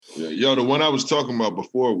Yeah, yo, the one I was talking about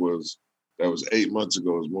before was 8 months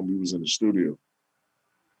ago. Is when we was in the studio.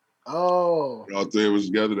 Oh. All three of us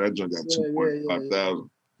together. That junk got 2.5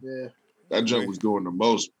 thousand. Yeah. That junk was doing the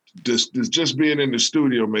most. Just being in the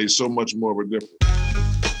studio made so much more of a difference.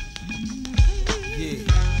 Yeah,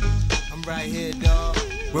 I'm right here, dog.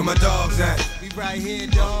 Where my dogs at? We right here,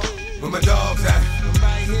 dog. Where my dogs at? I'm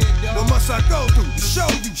right here, dog. What must I go through to show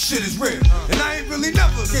you shit is real? And I ain't really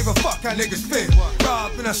never gave a fuck how niggas feel.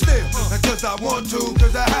 Rob and I steal, not cause I want to,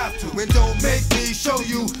 cause I have to. And don't make me show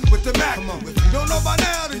you with the Mac. If you don't know by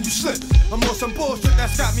now, then you slip. I'm on some bullshit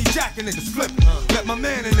that's got me jacking niggas flipping. Let my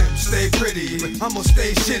man in them stay pretty, but I'ma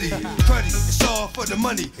stay shitty. Cruddy, it's all for the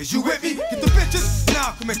money. Is you with me? Get the bitches, and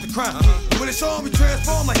I'll commit the crime. When it's on, we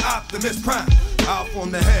transform like Optimus Prime. Out on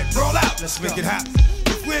the head, roll out, let's make it happen.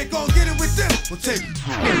 If we ain't gonna get it with them, we'll take it.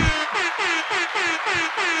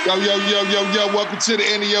 Yo, welcome to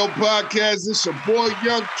the NEO podcast. It's your boy,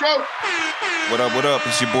 Young Joe. What up?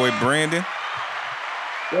 It's your boy, Brandon.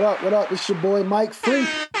 What up? It's your boy, Mike Free.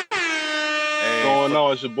 What's going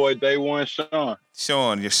on? It's your boy, Day One, Sean.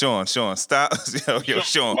 Sean. Stop. Yo,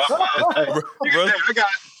 Sean.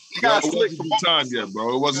 It wasn't your time yet,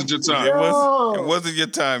 bro. It wasn't your time. It wasn't your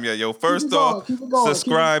time yet, yo. First off,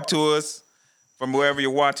 subscribe to us from wherever you're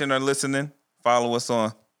watching or listening. Follow us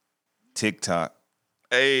on TikTok,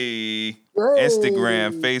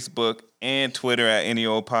 Instagram, Facebook, and Twitter at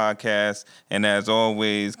NEO Podcast. And as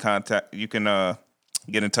always, you can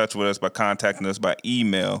get in touch with us by contacting us by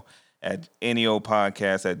email at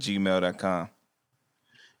neopodcast@gmail.com.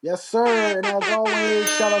 Yes, sir. And as always,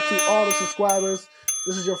 shout out to all the subscribers.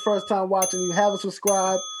 This is your first time watching. You haven't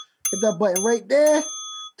subscribed. Hit that button right there.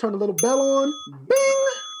 Turn the little bell on. Bing.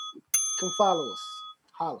 Come follow us.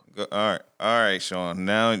 Holla. All right, Sean.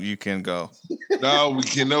 Now you can go. No, we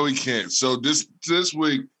can't. So this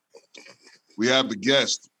week we have the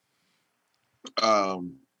guest,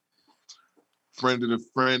 friend of the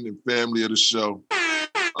friend and family of the show,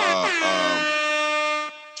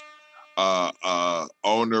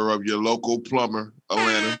 owner of your local plumber,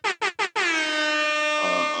 Atlanta,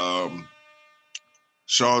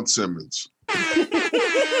 Sean Simmons.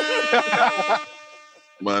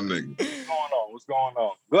 My nigga. What's going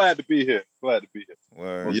on? Glad to be here. Word.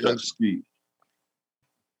 Young Skeet.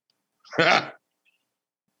 Call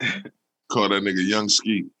that nigga Young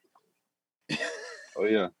Skeet. Oh,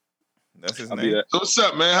 yeah. That's his name. So what's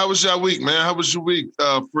up, man? How was your week, man? How was your week,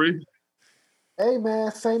 Free? Hey,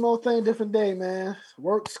 man. Same old thing, different day, man.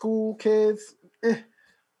 Work, school, kids.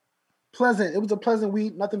 Pleasant. It was a pleasant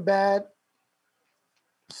week. Nothing bad.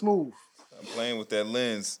 Smooth. I'm playing with that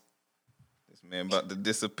lens. This man about to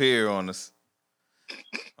disappear on us.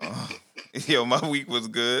 Yo, my week was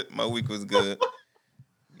good.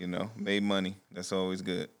 You know, made money. That's always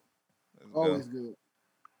good. Always good.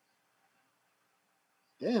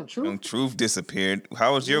 Damn, Truth. Truth disappeared.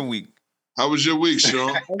 How was your week? How was your week,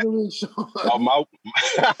 Sean?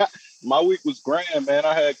 My week was grand, man.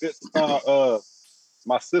 I had a good time.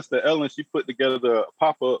 My sister Ellen, she put together the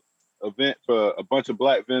pop-up event for a bunch of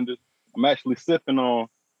black vendors. I'm actually sipping on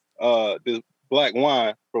this black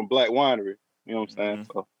wine from Black Winery. You know what I'm saying?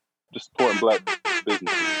 Mm-hmm. So just supporting black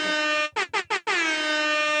business.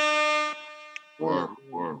 Word.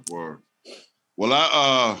 Well,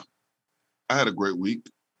 I had a great week.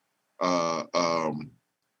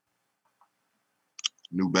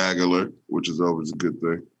 New bag alert, which is always a good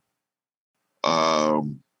thing.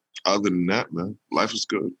 Other than that, man, life is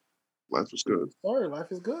good. Sorry,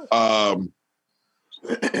 life is good.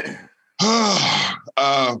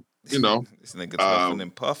 You know, this nigga's puffing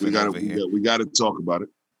and puffing over here. We got to talk about it.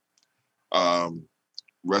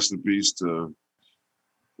 Rest in peace to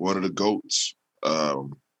one of the GOATs.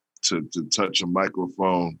 To touch a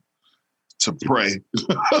microphone, to pray,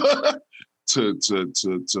 to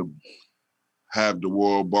have the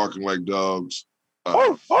world barking like dogs. You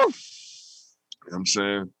know what I'm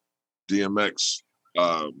saying? DMX.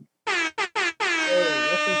 A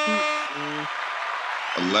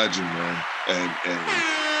legend, man. And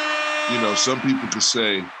you know, some people could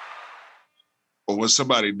say, or when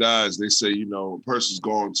somebody dies, they say, you know, a person's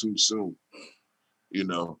gone too soon. You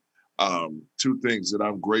know, two things that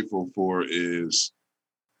I'm grateful for is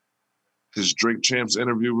his Drink Champs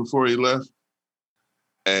interview before he left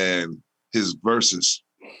and his verses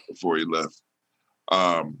before he left.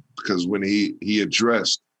 Because when he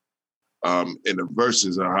addressed in the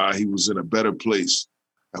verses on how he was in a better place,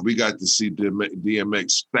 and we got to see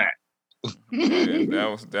DMX fat.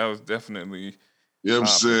 Yeah, that was definitely. You know what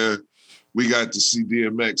I'm saying? We got to see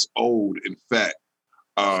DMX old and fat,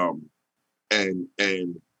 and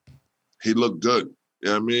he looked good. You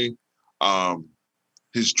know what I mean?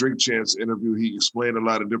 his Drink Champs interview, he explained a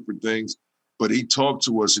lot of different things, but he talked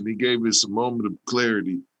to us and he gave us a moment of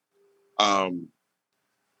clarity,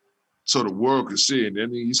 so the world could see it. And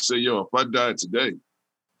then he said, "Yo, if I died today,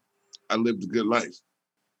 I lived a good life."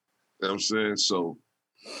 You know what I'm saying? So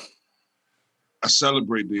I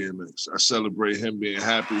celebrate DMX. I celebrate him being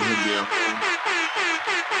happy, him being home.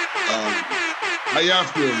 How y'all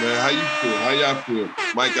feel, man? How you feel? How y'all feel?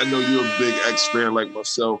 Mike, I know you're a big X fan like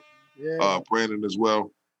myself. Yeah. Brandon as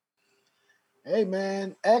well. Hey,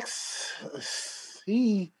 man, X,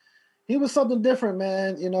 he was something different,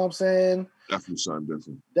 man. You know what I'm saying? Definitely something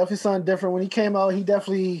different. Definitely something different. When he came out, he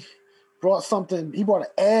definitely brought something. He brought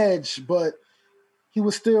an edge, but he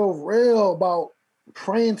was still real about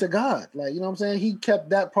praying to God. Like, you know what I'm saying? He kept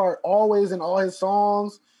that part always in all his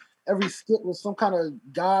songs. Every skit was some kind of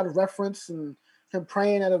God reference and him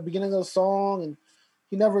praying at the beginning of the song, and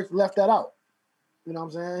he never left that out. You know what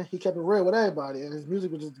I'm saying? He kept it real with everybody, and his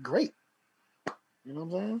music was just great. You know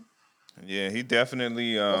what I'm saying? Yeah, he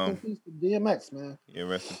definitely. Rest in peace to DMX, man. Yeah,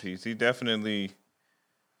 rest in peace. He definitely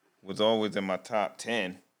was always in my top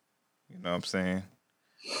 10. You know what I'm saying?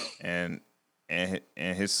 And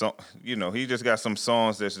his song, you know, he just got some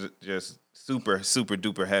songs that's just super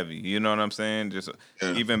duper heavy. You know what I'm saying? Just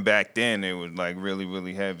even back then, it was like really,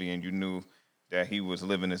 really heavy, and you knew that he was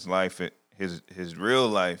living his life, his real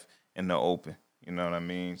life in the open. You know what I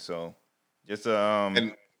mean? So just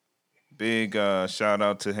big shout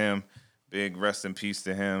out to him. Big rest in peace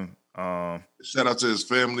to him. Shout out to his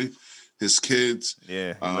family, his kids.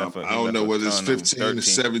 Yeah, I don't know whether it's 15 or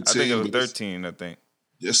 17. I think it was 13, I think.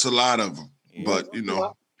 It's a lot of them. Yeah. But, you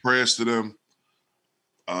know, prayers to them.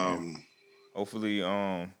 Hopefully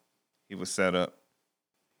he was set up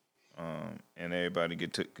and everybody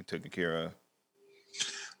get taken care of.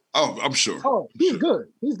 Oh, I'm sure. Oh, he's good.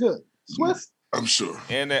 He's good. Swiss? I'm sure.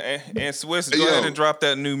 And Swiss, go ahead and drop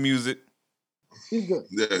that new music. He's good.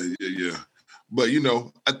 Yeah. But, you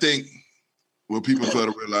know, I think what people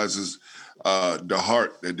fail to realize is the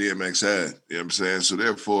heart that DMX had. You know what I'm saying? So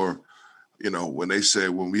therefore, you know, when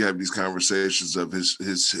we have these conversations of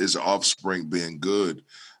his offspring being good,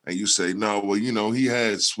 and you say, no, well, you know, he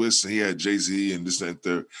had Swiss and he had Jay-Z and this and that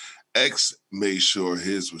there. X made sure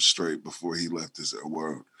his was straight before he left this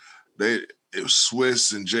world. If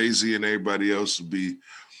Swiss and Jay-Z and everybody else would be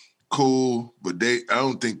cool, but I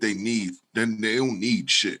don't think they don't need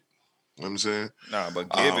shit. You know what I'm saying? Nah,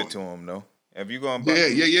 but give it to him though. If you going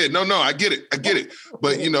Yeah. No, I get it.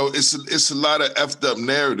 But you know, it's a lot of effed up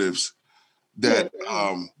narratives that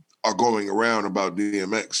are going around about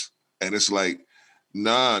DMX. And it's like,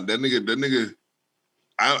 nah, that nigga,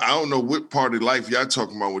 I don't know what part of life y'all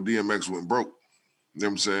talking about when DMX went broke. You know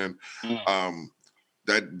what I'm saying?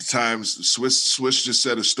 That times Swiss just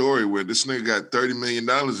said a story where this nigga got $30 million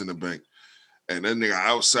in the bank. And that nigga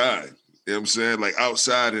outside, you know what I'm saying? Like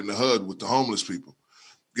outside in the hood with the homeless people,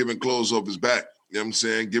 giving clothes off his back, you know what I'm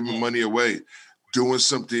saying? Giving money away, doing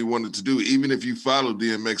something he wanted to do. Even if you follow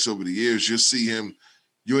DMX over the years, you'll see him,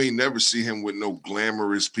 you ain't never see him with no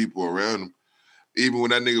glamorous people around him. Even when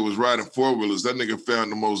that nigga was riding four-wheelers, that nigga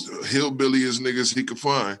found the most hillbilliest niggas he could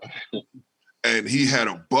find. And he had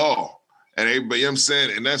a ball. And everybody, you know what I'm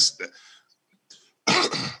saying? And that's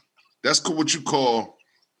what you call,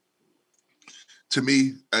 to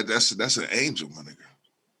me, that's an angel, my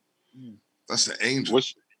nigga. That's an angel.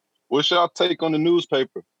 What's y'all take on the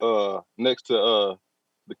newspaper next to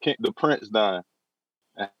the Prince dying?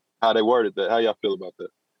 And how they worded that? How y'all feel about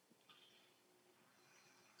that?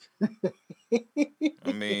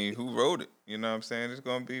 I mean, who wrote it? You know what I'm saying? It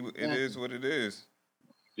is what it is.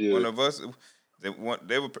 Yeah. One of us,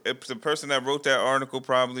 it's the person that wrote that article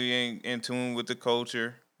probably ain't in tune with the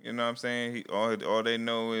culture. You know what I'm saying? All they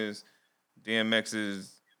know is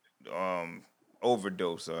DMX's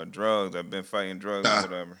overdose or drugs. I've been fighting drugs or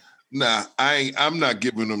whatever. Nah, I'm not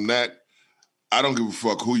giving them that. I don't give a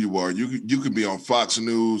fuck who you are. You can be on Fox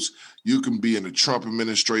News. You can be in the Trump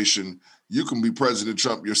administration. You can be President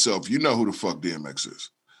Trump yourself. You know who the fuck DMX is.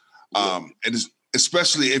 Yeah. And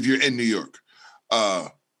especially if you're in New York.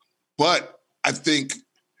 But I think...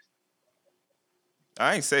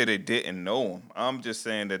 I ain't say they didn't know him. I'm just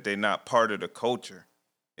saying that they're not part of the culture.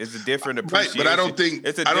 It's a different appreciation. Right, but I don't think...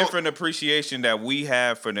 It's a different appreciation that we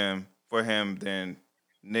have for him than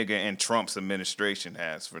nigga and Trump's administration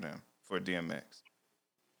has for DMX.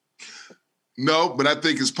 No, but I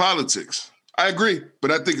think it's politics. I agree,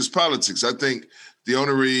 but I think it's politics. I think the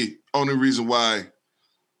only reason why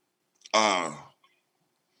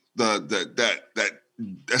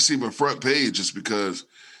that's even front page is because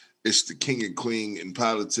it's the king and queen in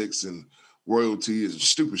politics and royalty and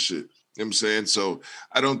stupid shit. You know what I'm saying? So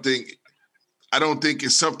I don't think I don't think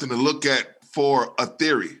it's something to look at for a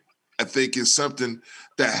theory. I think it's something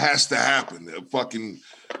that has to happen. The fucking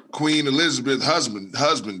Queen Elizabeth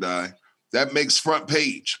husband died. That makes front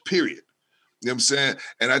page, period. You know what I'm saying?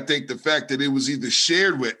 And I think the fact that it was either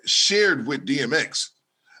shared with DMX,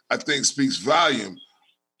 I think speaks volume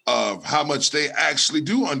of how much they actually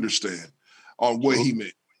do understand on what he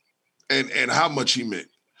meant and how much he meant.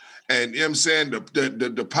 And you know what I'm saying?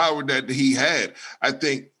 The power that he had, I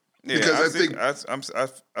think. Yeah, because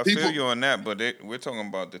I feel you on that, but we're talking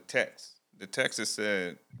about the text. The text has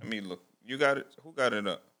said, I mean, look, you got it. Who got it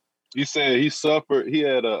up? He said he suffered. He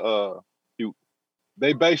had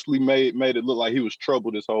they basically made it look like he was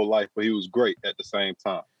troubled his whole life, but he was great at the same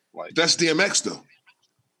time. Like that's DMX though.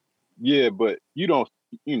 Yeah, but you don't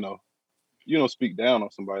speak down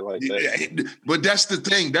on somebody like that. But that's the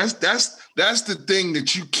thing. That's the thing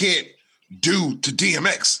that you can't do to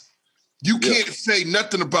DMX. You can't say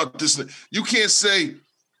nothing about this. You can't say,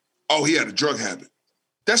 oh, he had a drug habit.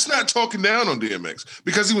 That's not talking down on DMX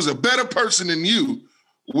because he was a better person than you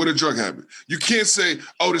with a drug habit. You can't say,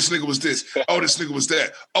 oh, this nigga was this. Oh, this nigga was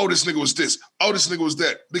that. Oh, this nigga was this. Oh, this nigga was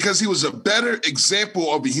that. Because he was a better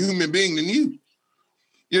example of a human being than you.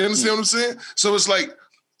 You understand what I'm saying? So it's like,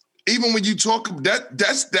 even when you talk,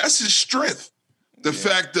 that's his strength. The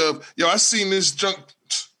fact of, yo, I seen this junk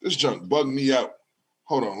bugging me out.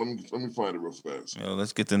 Hold on, let me find it real fast. Yo,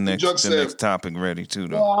 let's get the next topic ready too,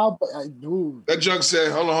 though. That junk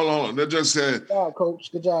said, hold on. That junk said,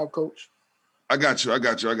 Good job, coach. I got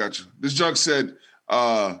you. This junk said,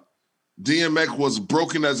 DMX was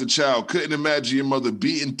broken as a child. Couldn't imagine your mother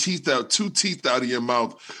beating two teeth out of your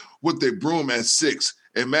mouth with a broom at 6.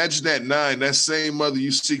 Imagine at 9, that same mother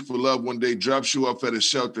you seek for love one day drops you off at a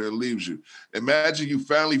shelter and leaves you. Imagine you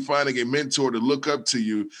finally finding a mentor to look up to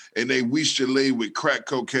you and they wish you lay with crack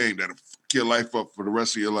cocaine that'll fuck your life up for the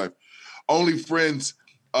rest of your life. Only friends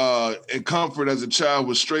and comfort as a child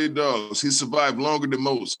was stray dogs. He survived longer than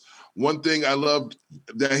most. One thing I loved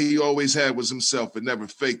that he always had was himself and never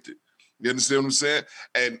faked it. You understand what I'm saying?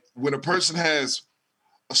 And when a person has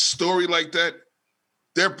a story like that,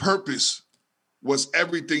 their purpose was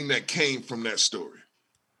everything that came from that story.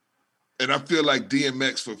 And I feel like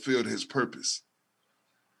DMX fulfilled his purpose.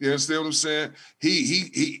 You understand what I'm saying?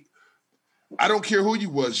 He I don't care who you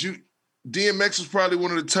was. DMX was probably one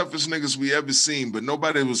of the toughest niggas we ever seen, but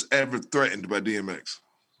nobody was ever threatened by DMX.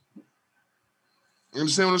 You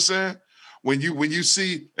understand what I'm saying? When you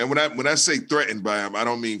see, and when I say threatened by him, I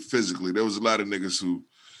don't mean physically. There was a lot of niggas who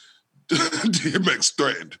DMX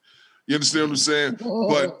threatened. You understand what I'm saying?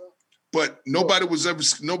 But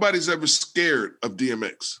nobody's ever scared of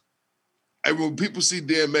DMX. And when people see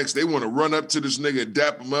DMX, they want to run up to this nigga and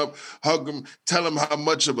dap him up, hug him, tell him how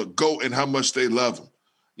much of a goat and how much they love him.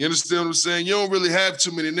 You understand what I'm saying? You don't really have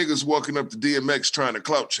too many niggas walking up to DMX trying to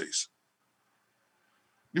clout chase.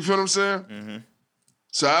 You feel what I'm saying? Mm-hmm.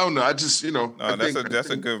 So I don't know. I just, that's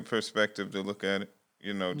a good perspective to look at it.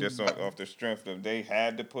 Just off the strength of they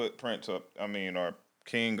had to put Prince up. I mean, or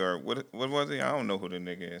King, or what was he? I don't know who the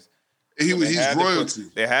nigga is. He's royalty.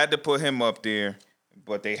 They had to put him up there,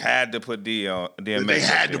 but they had to put DMX. They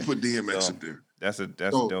had to put DMX up there. That's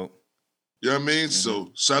dope. You know what I mean? Mm-hmm.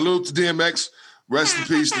 So salute to DMX. Rest in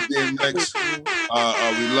peace to DMX.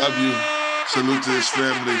 We love you. Salute to his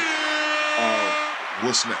family.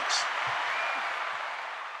 What's next?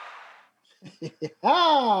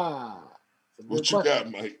 What you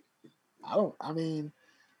got, Mike?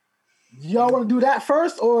 Y'all want to do that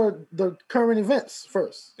first or the current events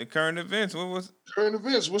first? The current events. What was current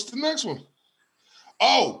events? What's the next one?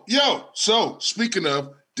 Oh, yo. So speaking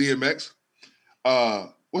of DMX,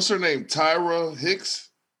 what's her name? Tyra Hicks.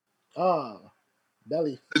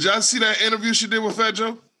 Belly. Did y'all see that interview she did with Fat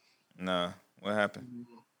Joe? Nah. What happened?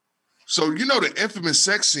 So you know the infamous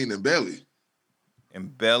sex scene in Belly. In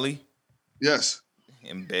Belly? Yes.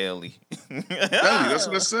 In Belly. Belly. That's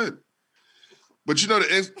what I said. But you know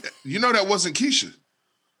that wasn't Keisha.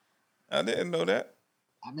 I didn't know that.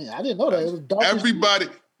 I didn't know that. It was dark. Everybody,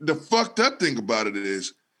 the fucked up thing about it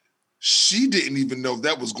is she didn't even know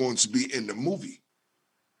that was going to be in the movie.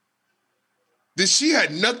 She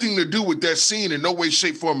had nothing to do with that scene in no way,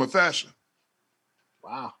 shape, form, or fashion.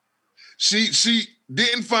 Wow. She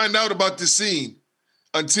didn't find out about the scene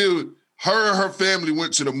until her and her family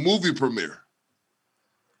went to the movie premiere.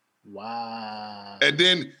 Wow. And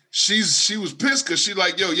then she was pissed because she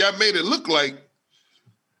like, yo, y'all made it look like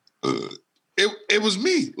it was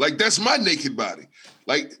me. Like, that's my naked body.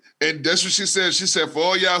 Like, and that's what she said. She said, for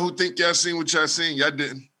all y'all who think y'all seen what y'all seen, y'all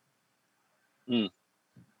didn't.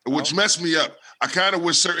 Which messed me up. I kind of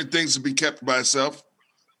wish certain things to be kept by itself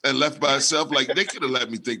and left by itself. Like, they could have let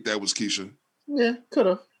me think that was Keisha. Yeah, could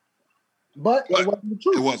have. But it wasn't the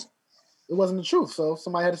truth. It wasn't. It wasn't the truth, so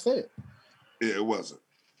somebody had to say it. Yeah, it wasn't.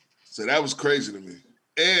 So that was crazy to me.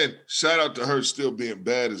 And shout out to her still being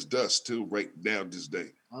bad as dust too, right now this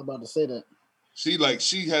day. I'm about to say that. She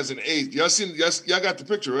hasn't aged. Y'all got the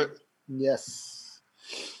picture, right? Yes.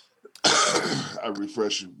 I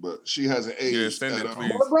refresh you, but she hasn't aged. Yeah, send it,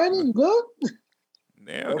 please. What, Brandon, you good?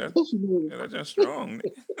 Yeah, that's just strong.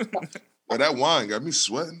 But that wine got me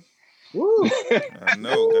sweating. Woo. I know.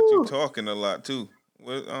 Got you talking a lot too.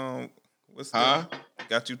 What's Huh?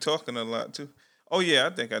 Got you talking a lot too. Oh yeah, I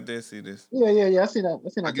think I did see this. Yeah. I seen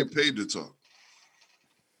that. I get paid to talk.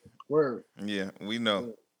 Word. Yeah, we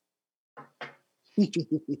know.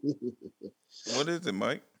 What is it,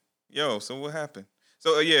 Mike? Yo, so what happened?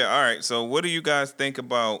 So yeah, all right. So what do you guys think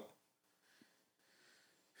about?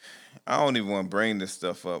 I don't even want to bring this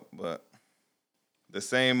stuff up, but the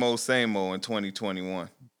same old in 2021.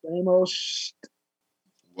 Same old shit.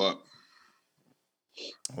 What?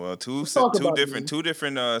 Well, two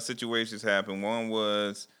different situations happened. One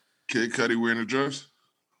was Kid Cudi wearing a dress?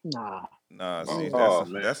 Nah. See, Oh,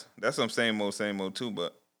 that's some same old too,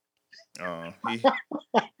 but he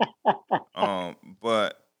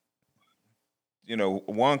but you know,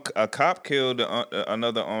 a cop killed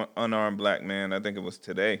another unarmed black man. I think it was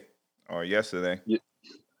today or yesterday. Yeah,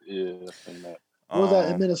 I think that. What was that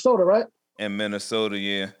in Minnesota, right? In Minnesota,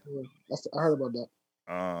 yeah. I heard about that.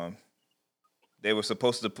 They were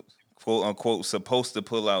supposed to, quote unquote,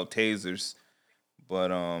 pull out tasers, but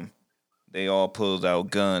they all pulled out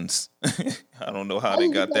guns. I don't know how they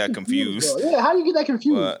got that confused. Yeah, how do you get that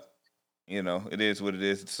confused? But you know, it is what it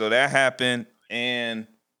is. So that happened, and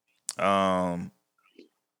I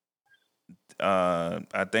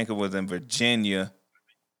think it was in Virginia.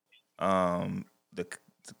 The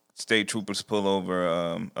state troopers pull over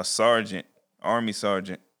a army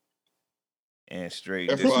sergeant, and straight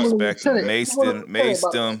disrespect him,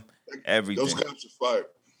 maced them, everything. Those cops are fired.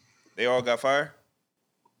 They all got fired?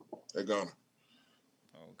 They're gone.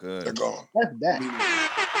 Oh, good. They're gone. That's that.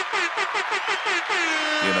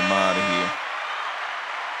 Get them out of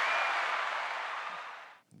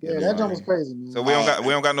here. Yeah, that jump was crazy, man. So we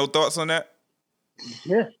don't got no thoughts on that?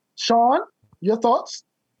 Yeah. Sean, your thoughts?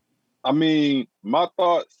 I mean, my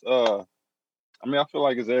thoughts, I feel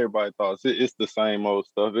like it's everybody's thoughts. It's the same old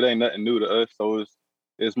stuff. It ain't nothing new to us. So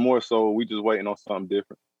it's more so we just waiting on something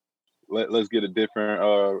different. Let's get a different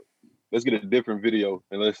video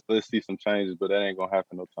and let's see some changes, but that ain't gonna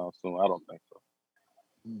happen no time soon. I don't think so.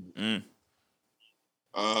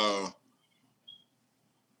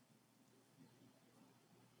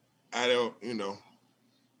 I don't, you know.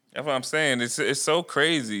 That's what I'm saying. It's so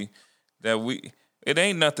crazy that it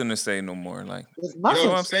ain't nothing to say no more. Like, It's You nothing.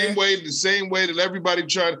 know, the same way that everybody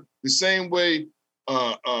tried, the same way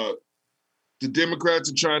the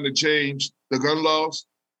Democrats are trying to change the gun laws,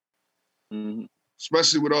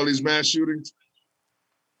 especially with all these mass shootings.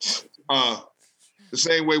 The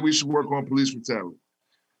same way we should work on police brutality.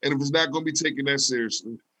 And if it's not going to be taken that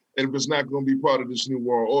seriously, and if it's not going to be part of this new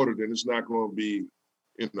world order, then it's not going to be,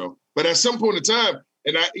 you know. But at some point in time,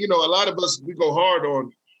 and a lot of us, we go hard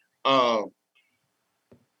on,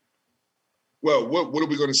 well, what are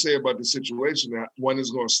we going to say about the situation? When is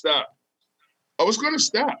going to stop? Oh, it's going to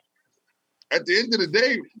stop. At the end of the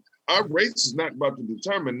day, our race is not about to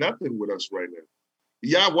determine nothing with us right now.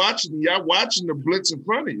 Y'all watching the blitz in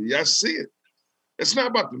front of you. Y'all see it. It's not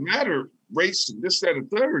about the matter race and this, that, and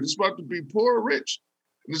third. It's about to be poor or rich.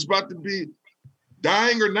 And it's about to be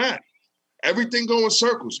dying or not. Everything go in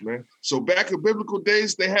circles, man. So back in biblical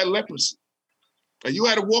days, they had leprosy. And you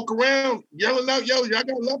had to walk around yelling out, yo, y'all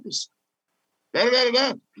got leprosy.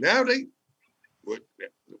 Da-da-da-da-da. Now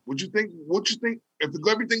what you think? If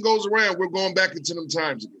everything goes around, we're going back into them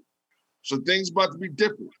times again. So things about to be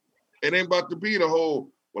different. It ain't about to be the whole,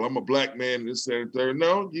 well, I'm a black man, this, that, and third.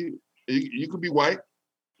 No, you can be white,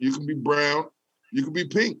 you can be brown, you can be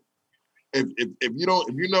pink. If you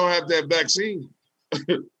don't have that vaccine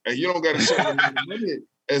and you don't got a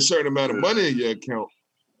certain amount of money in your account,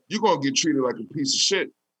 you're gonna get treated like a piece of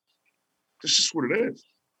shit. That's just what it is.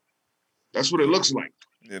 That's what it looks like.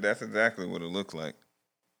 Yeah, that's exactly what it looked like.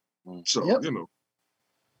 So,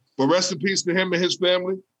 but rest in peace to him and his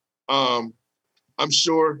family. I'm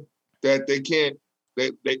sure that they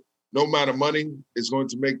no amount of money is going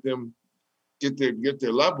to make them get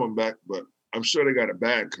their loved one back, but I'm sure they got a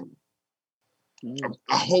bag coming.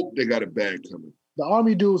 I hope they got a bag coming. The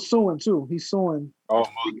army dude's suing too. He's suing. Oh,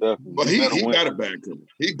 most definitely. But he got a bag coming.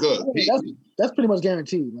 He good. That's pretty much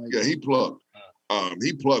guaranteed. Like, yeah, he plugged.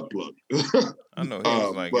 He plugged. I know. He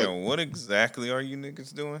was like, yo, what exactly are you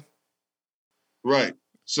niggas doing? Right.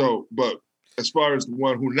 So, but as far as the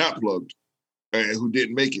one who not plugged and who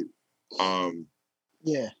didn't make it.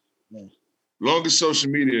 Yeah. Long as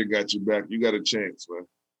social media got your back, you got a chance, man.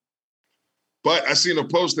 But I seen a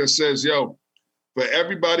post that says, yo, for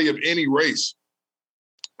everybody of any race,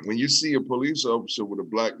 when you see a police officer with a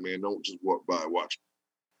black man, don't just walk by and watch him.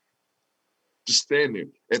 Just stand there.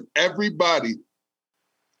 If everybody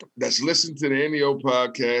that's listening to the NEO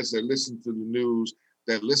podcast, that listen to the news,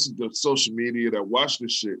 that listen to social media, that watch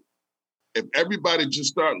this shit, if everybody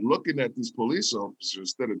just start looking at these police officers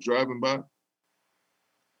instead of driving by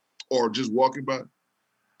or just walking by,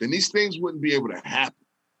 then these things wouldn't be able to happen.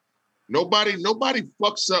 Nobody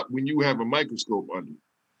fucks up when you have a microscope under you.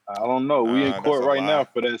 I don't know. We in court right now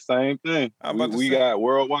for that same thing. We got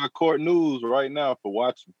worldwide court news right now for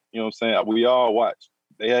watching. You know what I'm saying? We all watch.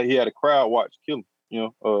 He had a crowd watch kill him.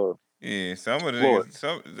 You know. Yeah, some of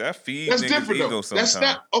that feeds. That's different though. Sometimes. That's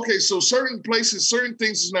not okay. So certain places, certain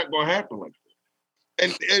things is not going to happen like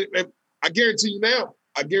that. And I guarantee you now.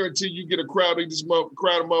 I guarantee you get a crowd of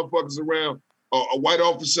motherfuckers around a white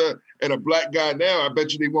officer and a black guy now. I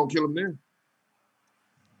bet you they won't kill him there.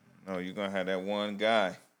 No, you're gonna have that one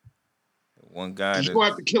guy. One guy. He's gonna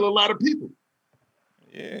have to kill a lot of people.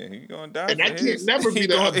 Yeah, he's gonna die. And that can't never be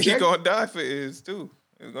the objective. He's gonna die for his too.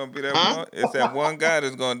 It's gonna be that one. It's that one guy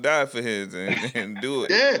that's gonna die for his and do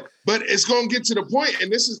it. Yeah, but it's gonna get to the point,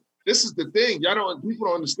 and this is the thing. People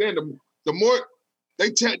don't understand. The more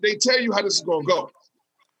they tell you how this is gonna go.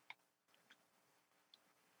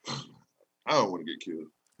 I don't want to get killed.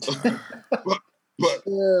 but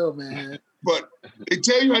oh man. But they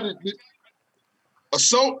tell you how to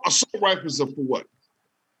assault rifles are for what?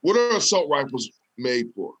 What are assault rifles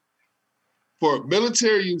made for? For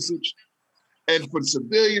military usage and for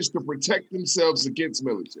civilians to protect themselves against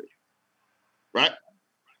military. Right?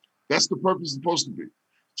 That's the purpose it's supposed to be.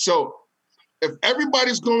 So if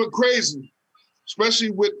everybody's going crazy,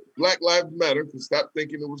 especially with Black Lives Matter, because stop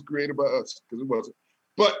thinking it was created by us, because it wasn't.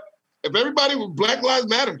 But if everybody with Black Lives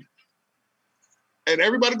Matter and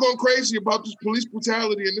everybody going crazy about this police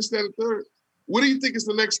brutality and this, that, and third, what do you think is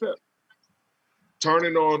the next step?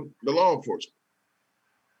 Turning on the law enforcement.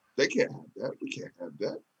 They can't have that. We can't have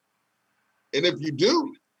that. And if you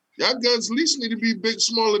do, y'all guns at least need to be big,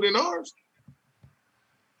 smaller than ours.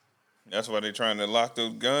 That's why they're trying to lock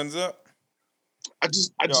those guns up. It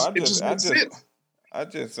just makes sense. I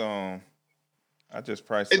just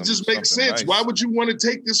priced. It just makes sense. Nice. Why would you want to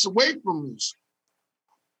take this away from us?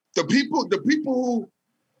 The people who.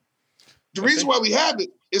 The reason why we have it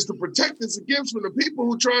is to protect us against from the people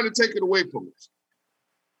who are trying to take it away from us.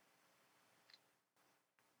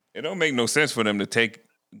 It don't make no sense for them to take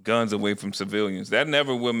guns away from civilians. That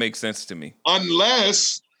never will make sense to me.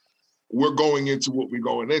 Unless we're going into what we're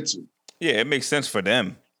going into. Yeah, it makes sense for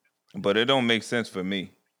them, but it don't make sense for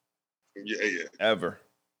me. Yeah. Ever.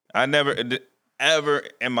 I never, ever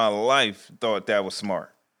in my life thought that was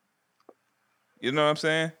smart. You know what I'm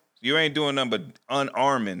saying? You ain't doing nothing but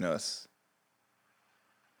unarming us.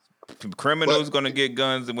 Criminals gonna get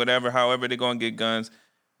guns and whatever, however they're gonna get guns.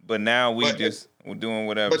 But now we're doing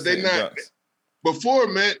whatever. But they not. Guns. Before,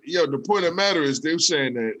 man, the point of the matter is they were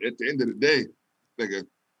saying that at the end of the day, nigga,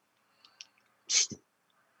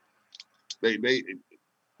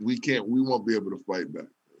 we won't be able to fight back.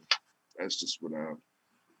 That's just what I.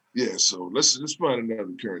 Yeah, so let's find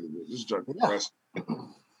another current event. Let's talk about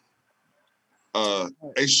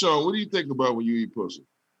hey Sean, what do you think about when you eat pussy?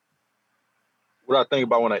 What I think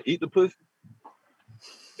about when I eat the pussy?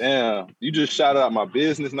 Damn, you just shouted out my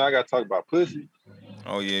business. Now I gotta talk about pussy.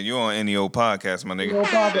 Oh yeah, you on NEO podcast, my nigga. You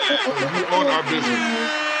own our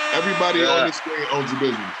business. Everybody on this thing owns a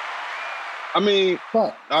business. I mean,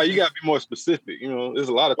 you gotta be more specific. There's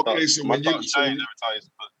a lot of thoughts. So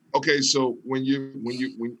so when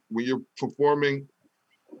you're performing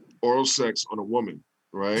oral sex on a woman,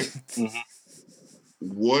 right? Mm-hmm.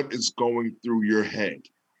 What is going through your head?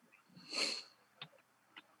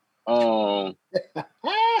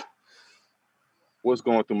 What's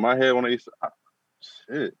going through my head when I eat?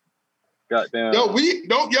 Shit. Goddamn.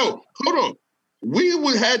 Hold on. We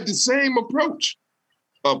would had the same approach.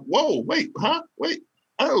 Wait,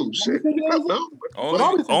 oh shit.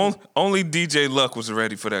 No. Only DJ Luck was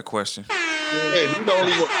ready for that question. Yeah, you the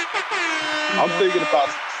only one. I'm thinking about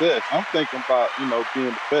success. I'm thinking about, being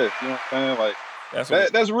the best. You know what I'm saying? Like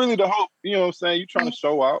that's really the hope. You know what I'm saying? You're trying to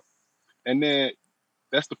show out. And then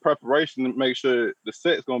that's the preparation to make sure the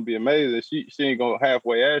set's gonna be amazing. She ain't gonna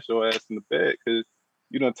halfway ass your ass in the bed because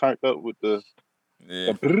you done turned up with the you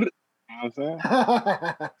know what I'm saying?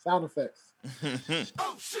 Sound effects.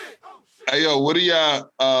 Hey yo, what do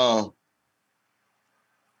y'all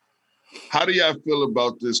How do y'all feel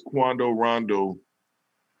about this Quando Rondo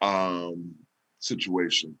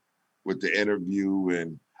situation with the interview?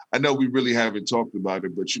 And I know we really haven't talked about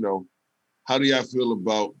it, but you know, how do y'all feel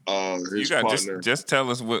about his partner? Just tell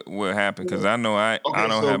us what happened, because I know I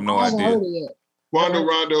don't have no I haven't idea. heard it yet. Quando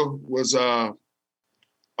Rondo was in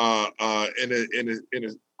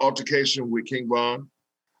an altercation with King Von,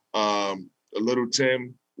 Little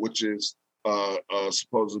Tim, which is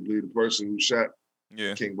supposedly the person who shot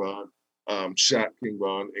King Von, shot King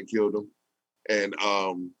Von and killed him. And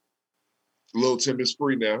Little Tim is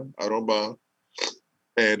free now, out on bond.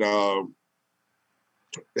 And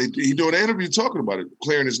he doing an interview talking about it,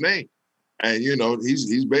 clearing his name. And you know,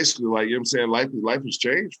 he's basically like, you know what I'm saying, life has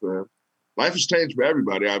changed for him. Life has changed for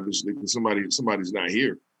everybody, obviously, because somebody's not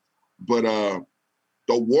here. But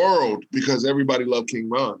the world, because everybody loved King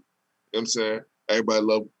Von, you know what I'm saying? Everybody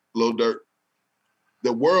loved Lil Durk.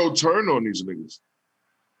 The world turned on these niggas.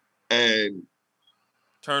 And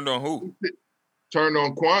turned on who? Turned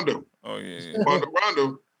on Quando. Oh, yeah. Quando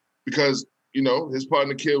Rondo, because, you know, his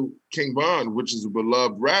partner killed King Von, which is a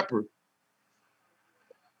beloved rapper.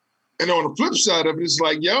 And on the flip side of it, it's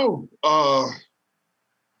like, yo,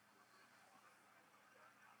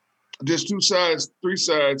 there's three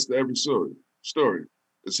sides to every story.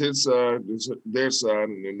 It's his side, there's their side,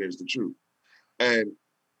 and then there's the truth. And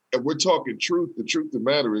if we're talking truth, the truth of the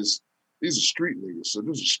matter is these are street niggas. So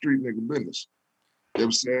this is street nigga business. You know what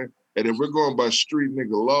I'm saying? And if we're going by street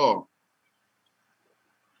nigga law,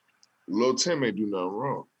 Lil Tim ain't do nothing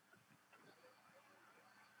wrong.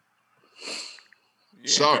 Yeah,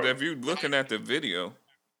 sorry. If you're looking at the video,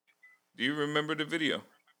 do you remember the video?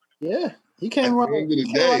 Yeah. He came running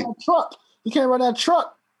that truck. He came run that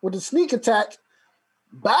truck with the sneak attack.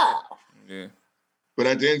 Bow. Yeah. But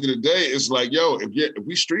at the end of the day, it's like, yo, if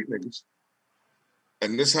we street niggas,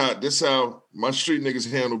 and this how my street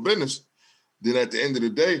niggas handle business, then at the end of the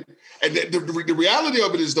day, and the reality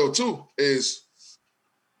of it is though too, is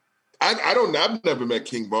I've never met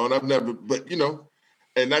King Von. But you know,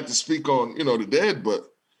 and not to speak on, you know, the dead,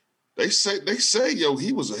 but they say, yo,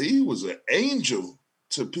 he was an angel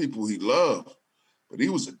to people he loved, but he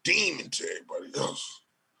was a demon to everybody else.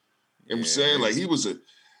 You know what I'm saying? Like he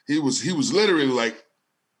was literally like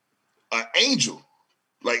an angel.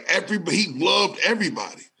 Like he loved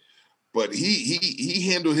everybody. But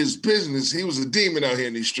he handled his business. He was a demon out here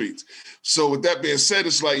in these streets. So with that being said,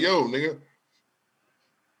 it's like, yo, nigga,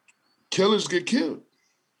 killers get killed.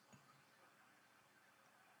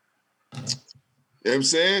 You know what I'm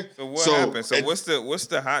saying? So what happened? So what's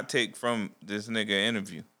the hot take from this nigga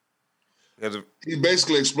interview? He's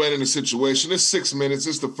basically explaining the situation. It's 6 minutes.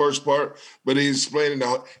 It's the first part, but he's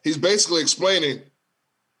basically explaining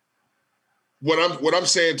what I'm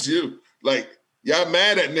saying to you. Like, y'all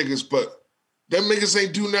mad at niggas, but them niggas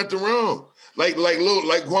ain't do nothing wrong. Like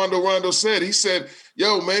Quando Rondo said, he said,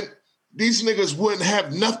 yo, man, these niggas wouldn't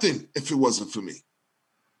have nothing if it wasn't for me.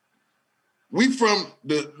 We from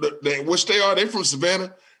which they are, they from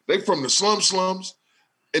Savannah, they from the slums,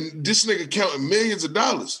 and this nigga counting millions of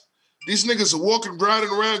dollars. These niggas are walking, riding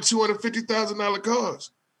around $250,000 cars.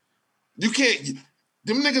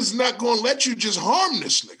 Them niggas not gonna let you just harm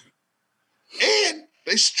this nigga. And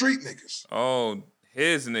they street niggas. Oh,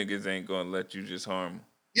 his niggas ain't gonna let you just harm him.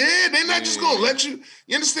 Yeah, they're not just gonna let you.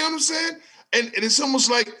 You understand what I'm saying? And it's almost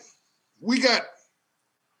like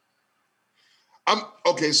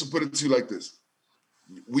so put it to you like this.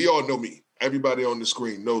 We all know me. Everybody on the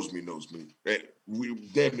screen knows me. Right? We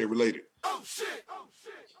damn near related. Oh shit.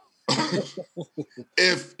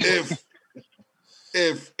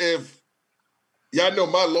 if y'all know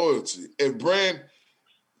my loyalty, if Brand,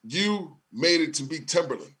 you made it to be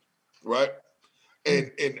Timberland, right?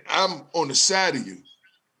 And I'm on the side of you.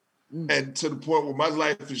 And to the point where my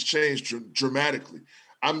life has changed dramatically.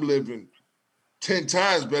 I'm living 10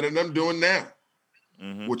 times better than I'm doing now.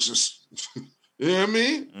 Mm-hmm. Which is, you know what I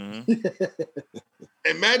mean? Mm-hmm.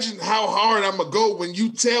 Imagine how hard I'm gonna go when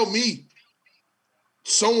you tell me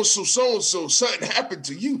so-and-so, something happened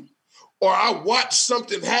to you. Or I watched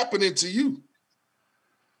something happening to you.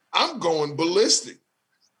 I'm going ballistic.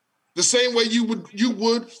 The same way you would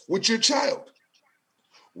with your child.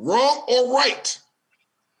 Wrong or right.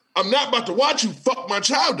 I'm not about to watch you fuck my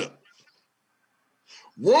child up.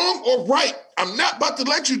 Wrong or right, I'm not about to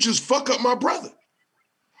let you just fuck up my brother.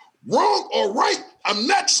 Wrong or right, I'm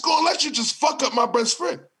not just gonna let you just fuck up my best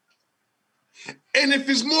friend. And if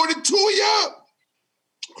it's more than two of y'all,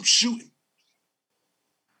 I'm shooting.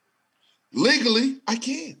 Legally, I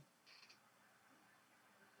can.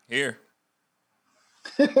 Here.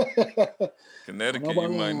 Connecticut, you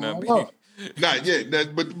might not be. Not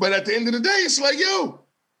yet. But at the end of the day, it's like, yo,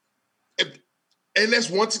 And that's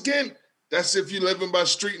once again, that's if you're living by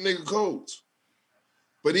street nigga codes.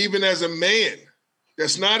 But even as a man,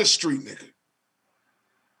 that's not a street nigga.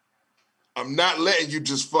 I'm not letting you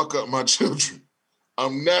just fuck up my children.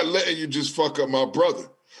 I'm not letting you just fuck up my brother.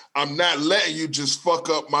 I'm not letting you just fuck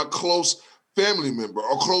up my close family member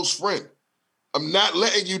or close friend. I'm not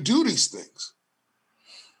letting you do these things.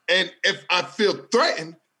 And if I feel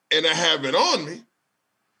threatened and I have it on me,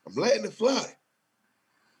 I'm letting it fly.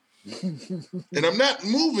 And I'm not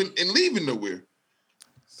moving and leaving nowhere.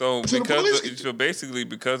 So basically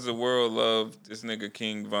because the world loved this nigga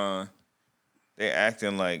King Von, they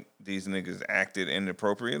acting like these niggas acted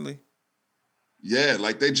inappropriately. Yeah,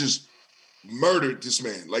 like they just murdered this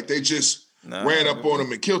man. Like they just ran up on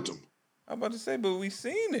him and killed him. I'm about to say, but we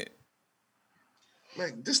seen it.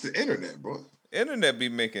 Man, this the internet, bro. Internet be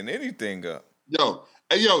making anything up. Yo,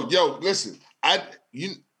 listen. I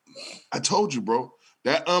told you, bro.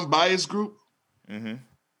 That unbiased group,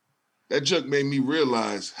 that junk made me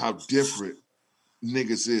realize how different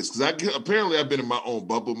niggas is. Because apparently I've been in my own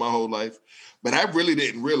bubble my whole life, but I really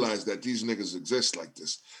didn't realize that these niggas exist like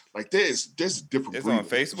this. Like there's a different. It's on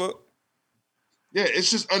Facebook. Yeah, it's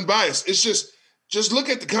just unbiased. It's just look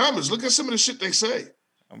at the comments. Look at some of the shit they say.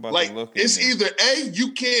 I'm about like to look it's either A,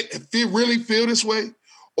 you can't really feel this way,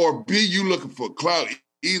 or B, you looking for clout.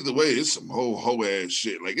 Either way, it's some whole ass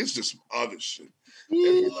shit. Like it's just some other shit.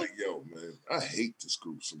 And like, yo, man, I hate this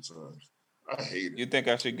group sometimes. I hate it. You think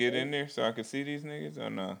I should get in there so I can see these niggas or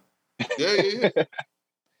no? Yeah.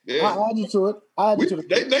 I'll add you to it.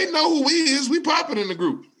 They know who we is. We popping in the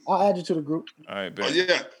group. I'll add you to the group. All right, bet.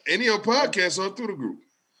 Yeah. Any of your podcasts are through the group.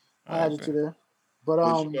 I'll add you to there. But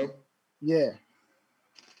yeah.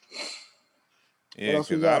 Yeah,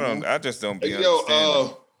 because I just don't be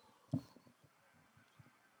understanding.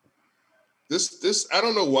 This I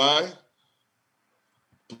don't know why,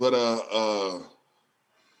 but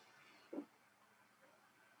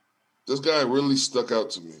this guy really stuck out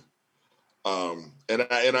to me. And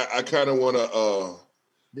I kind of want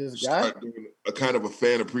to start doing a kind of a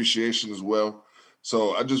fan appreciation as well.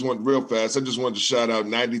 So I just want real fast. I just wanted to shout out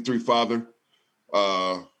 93 Father.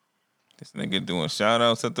 This nigga doing shout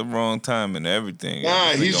outs at the wrong time and everything. Nah,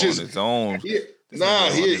 he's just on his own. He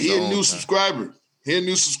a new subscriber. He a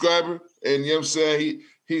new subscriber, and you know what I'm saying?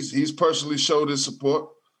 He's personally showed his support.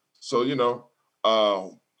 So, you know,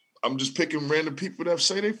 I'm just picking random people that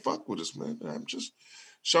say they fuck with us, man. I'm just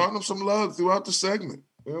showing them some love throughout the segment.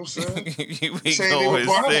 You know what I'm saying? This ain't even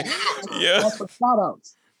shout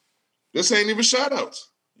outs. This ain't even shout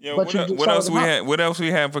outs. Yo, what else we had? What else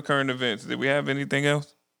we have for current events? Did we have anything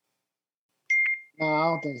else? No, I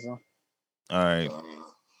don't think so. All right. I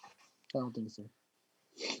don't think so.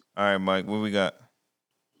 All right, Mike, what we got?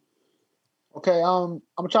 Okay, I'm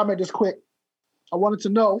gonna try to make this quick. I wanted to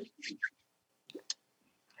know,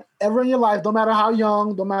 ever in your life, no matter how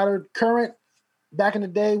young, no matter current, back in the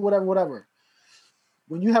day, whatever,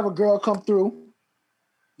 when you have a girl come through,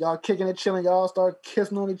 y'all kicking it, chilling, y'all start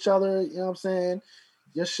kissing on each other, you know what I'm saying?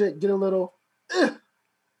 Your shit get a little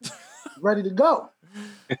ready to go.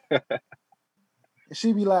 And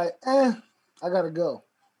she be like, I gotta go,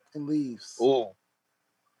 and leaves. Oh.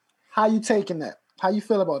 How you taking that? How you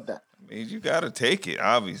feel about that? I mean, you gotta take it,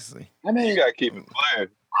 obviously. I mean, you gotta keep it playing.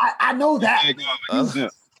 I know that. I'm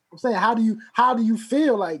saying, how do you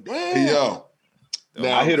feel? Like, damn. Yo.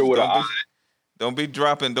 Now I hit her with a Don't be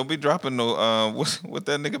dropping no what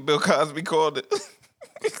that nigga Bill Cosby called it.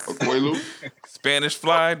 Spanish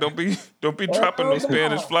fly. Don't be dropping no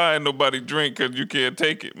Spanish fly and nobody drink because you can't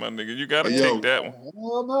take it, my nigga. You gotta take that one.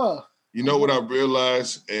 Hell no. You know what I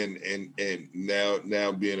realized, and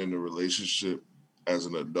now being in a relationship as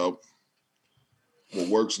an adult, what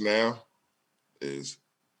works now is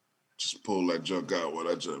just pull that junk out with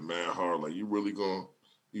that junk man hard. Like, you really gonna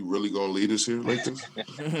lead us here like this?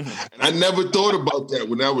 And I never thought about that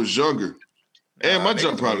when I was younger. And my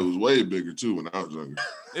junk probably was way bigger too when I was younger.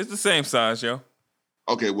 It's the same size, yo.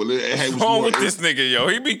 Okay, well, what's wrong with this nigga, yo?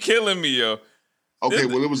 He be killing me, yo. Okay,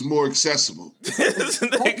 well, it was more accessible. This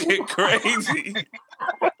nigga crazy. It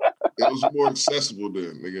was more accessible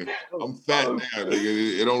then, nigga. I'm fat now,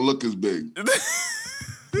 nigga. It don't look as big.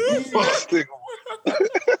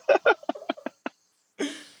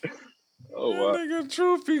 Oh wow. Nigga,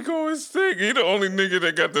 truth be going sick. He the only nigga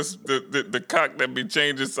that got the cock that be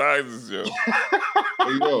changing sizes, yo.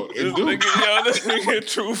 Hey, yo, this nigga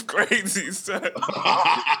truth crazy, son.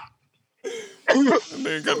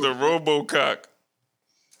 Nigga got the robo cock.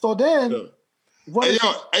 So then, hey yo,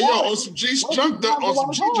 on some G junk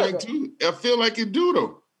too. I feel like it do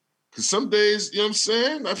though, cause some days, you know what I'm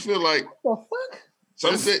saying. I feel like what the fuck?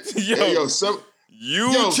 Some days,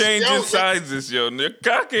 changing sizes, yo. Your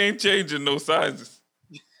cock ain't changing no sizes.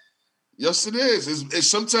 Yes, it is. It's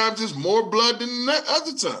sometimes it's more blood than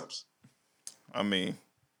other times. I mean,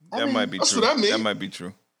 that might be that's true. What I mean. That might be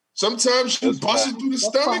true. Sometimes you bust it through the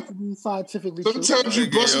stomach. Scientifically Sometimes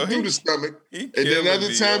you bust it through the stomach, and then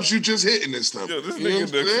other times you just hit in the stomach. Yo,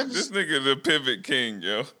 this nigga the pivot king,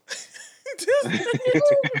 yo.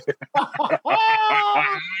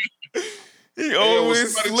 He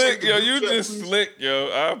always slick, yo. You just slick, yo.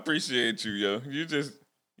 I appreciate you, yo. You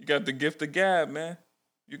got the gift of gab, man.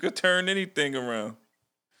 You could turn anything around.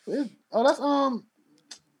 Oh, that's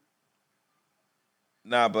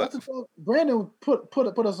Nah, but Brandon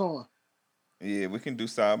put us on. Yeah, we can do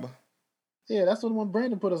Saba. Yeah, that's the one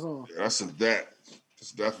Brandon put us on. Yeah, that's a that.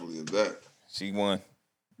 It's definitely a that. She won.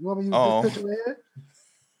 You want me to use this picture right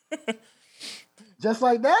here? Just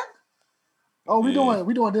like that? Oh, we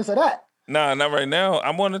doing this or that? Nah, not right now. I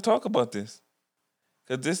want to talk about this.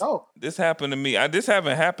 Cause this happened to me. This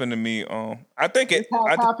haven't happened to me. I think this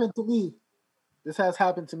has happened to me. This has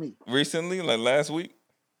happened to me recently, like last week.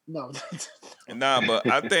 No, nah, but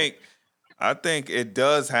I think it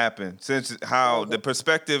does happen since how the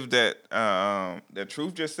perspective that that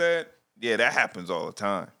Truth just said. Yeah, that happens all the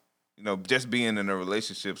time. You know, just being in a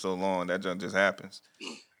relationship so long, that just happens.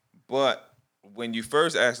 But when you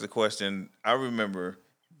first asked the question, I remember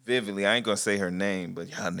vividly. I ain't gonna say her name, but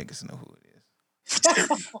y'all niggas know who it is.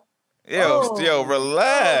 Yo,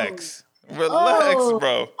 relax. Relax,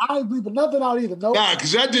 bro. I ain't bleeping nothing out either. No. Nah,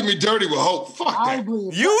 because that did me dirty with Hope. Fuck that.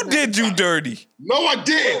 You did you dirty. No, I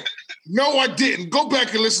didn't. No, I didn't. Go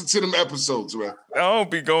back and listen to them episodes, man. I don't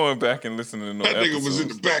be going back and listening to no that episodes. That nigga was in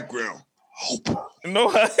the background. Hope. No,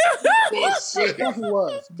 definitely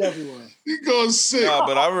was. He goes sick. Nah,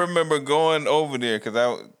 but I remember going over there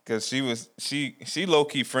because she low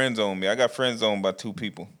key friend zoned me. I got friend zoned by 2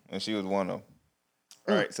 people, and she was one of them.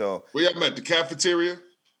 All right, so where y'all at the cafeteria?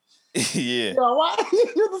 Yeah. Yo, why?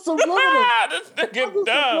 You're subliminal. This nigga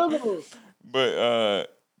dumb.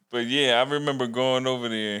 But yeah, I remember going over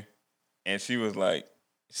there, and she was like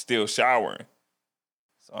still showering.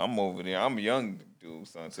 So I'm over there. I'm a young dude,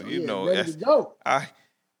 son. So you know, ready to go.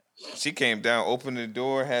 She came down, opened the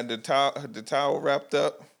door, had the towel wrapped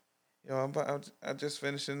up. Yo, I'm just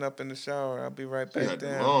finishing up in the shower. I'll be right back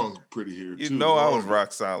down. Long, pretty hair. You know, I was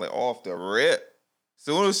rock solid off the rip.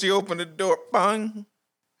 Soon as she opened the door, bang.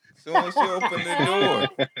 Soon as she opened the door.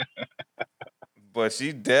 But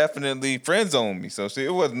she definitely friend zoned me. So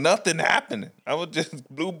it was nothing happening. I was just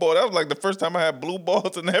blue ball. That was like the first time I had blue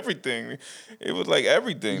balls and everything. It was like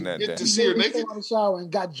everything that day. Get to see her naked? In the shower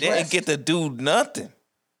and got dressed. Didn't get to do nothing.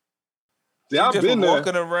 See, I've been there,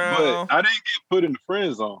 walking around. But I didn't get put in the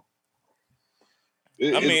friend zone.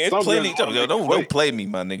 It's plenty. Don't play me,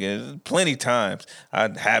 my nigga. Plenty times I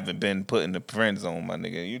haven't been put in the friend zone, my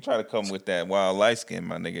nigga. You try to come with that wild light skin,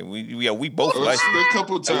 my nigga. We both light skin. A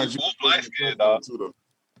couple of times you both light skin, dog.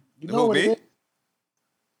 You know what it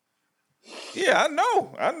is? Yeah, I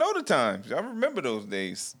know the times. I remember those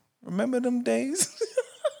days. Remember them days?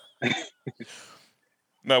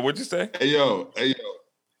 No, what'd you say? Hey yo.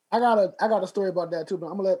 I got a story about that too, but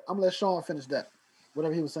I'm gonna let Sean finish that.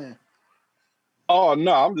 Whatever he was saying. Oh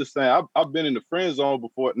no, I'm just saying I've been in the friend zone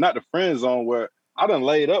before. Not the friend zone where I done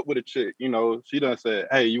laid up with a chick. You know, she done said,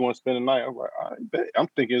 "Hey, you want to spend the night?" I'm like, "I bet." I'm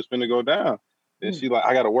thinking it's finna go down. And she like,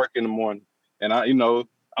 "I got to work in the morning," and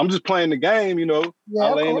I'm just playing the game. You know,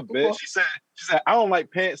 I lay in the bed. She said, "I don't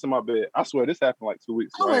like pants in my bed." I swear this happened like 2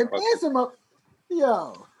 weeks ago. I don't like pants in my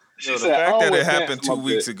yo. The fact that it happened 2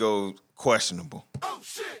 weeks ago, questionable. Oh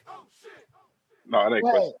shit! No, it ain't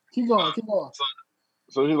questionable. Keep going.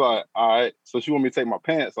 So she's like, all right. So she want me to take my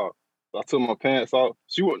pants off. So I took my pants off.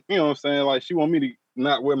 She want, you know what I'm saying? Like she want me to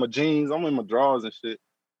not wear my jeans. I'm in my drawers and shit.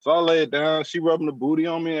 So I lay it down. She rubbing the booty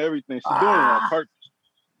on me and everything. She doing it on purpose.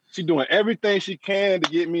 She doing everything she can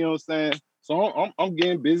to get me, you know what I'm saying? So I'm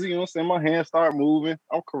getting busy, you know what I'm saying? My hands start moving.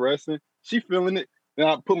 I'm caressing. She feeling it. Then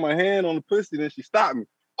I put my hand on the pussy. Then she stopped me.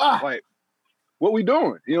 Like, what we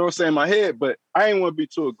doing? You know what I'm saying? In my head. But I ain't want to be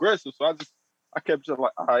too aggressive. So I kept just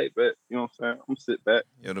like, all right, bet. You know what I'm saying? I'm sit back.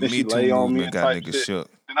 Yo, the Me Too movement got niggas shook.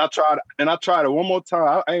 And I tried it one more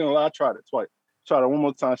time. I ain't gonna lie, I tried it twice. Tried it one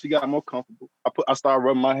more time. She got more comfortable. I started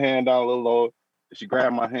rubbing my hand down a little lower. And she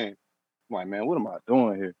grabbed my hand. I'm like, man, what am I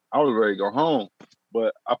doing here? I was ready to go home.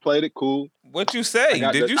 But I played it cool. What you say?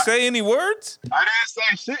 Did you say any words? I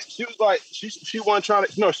didn't say shit. She was like, she wasn't trying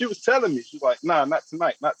to, no, she was telling me. She was like, nah, not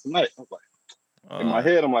tonight. I was like, in my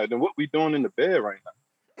head, I'm like, then what we doing in the bed right now?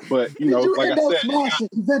 But, you know, like I said. Smashing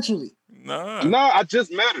eventually? Nah, I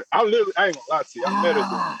just met her. I ain't gonna lie to you. I met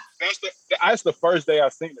her. That's the first day I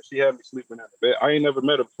seen her. She had me sleeping in the bed. I ain't never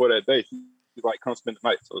met her before that day. like come spend the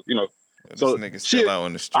night. So This so nigga she, still out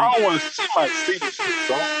on the street. I don't want to. She might see this shit,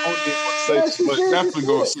 so I don't even want to Yeah, say she too much. did. Definitely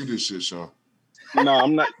gonna see this shit, Sean. No,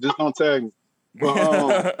 I'm not. Just don't tag me. But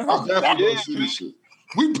I'm definitely yeah, gonna see this shit.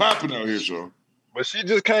 We popping out here, Sean. but she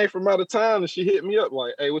just came from out of town and she hit me up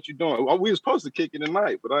like, "Hey, what you doing?" Well, we was supposed to kick it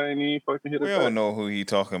tonight, but I ain't even fucking hit We her back. don't know who he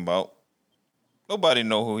talking about. Nobody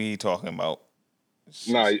know who he talking about.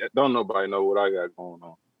 Nah, don't nobody know what I got going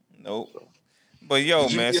on. Nope. But yo,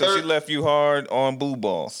 Did you man, get so she her? left you hard on blue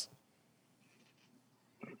balls.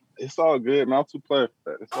 It's all good, man. I'm too player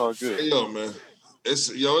for that. It's all good. Hey, yo, man.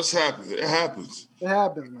 It's happening. It happens. It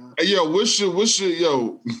happens, man. Hey, yo, what's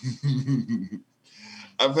your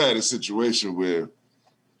I've had a situation where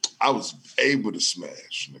I was able to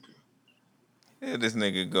smash, nigga. Here this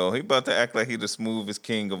nigga go. He about to act like he the smoothest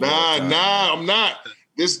king of all time. Nah, I'm not.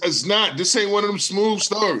 This ain't one of them smooth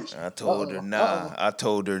stories. I told her Uh-oh, nah. uh-oh. I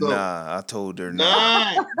told her So- nah. I told her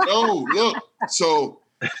nah. Nah, no, look. So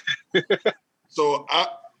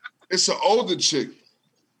it's an older chick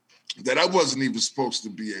that I wasn't even supposed to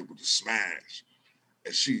be able to smash.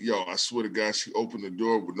 And I swear to God, she opened the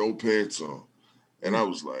door with no pants on. And I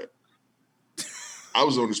was like, I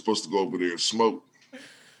was only supposed to go over there and smoke.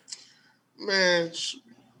 Man,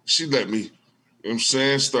 she let me, you know what I'm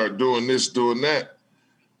saying, start doing this, doing that.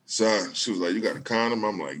 So she was like, you got a condom?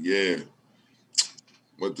 I'm like, yeah.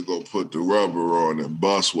 Went to go put the rubber on and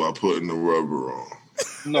bust while putting the rubber on.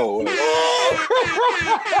 No way.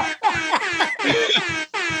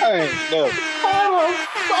 I ain't no.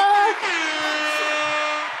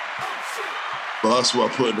 Bust while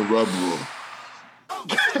putting the rubber on.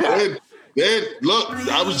 then look,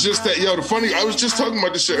 I was just I was just talking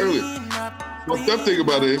about this shit earlier. What that thing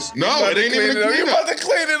about is, no, it ain't even a You cleanup. about to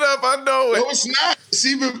clean it up. I know it. No, it's not.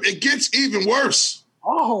 It gets even worse.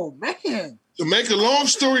 Oh man. To make a long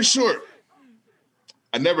story short,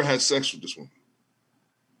 I never had sex with this one.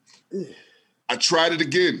 I tried it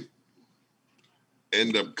again.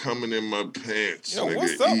 End up coming in my pants. Yo, nigga.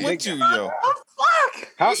 what's up with you, yo?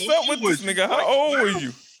 How What's up with this nigga? How old were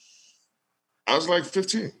you? I was like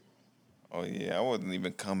 15. Oh yeah, I wasn't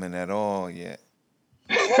even coming at all yet.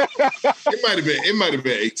 It might have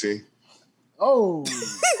been 18. Oh.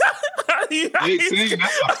 18,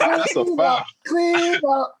 that's a foul. Clean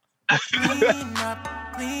up.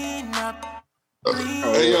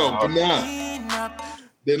 Hey yo, but nah.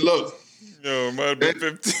 Then look, Yo, it might have been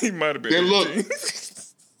 15, might have been then 18. look.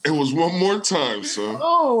 It was one more time, son.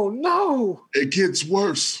 Oh no. It gets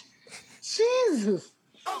worse. Jesus.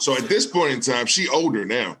 So at this point in time, she older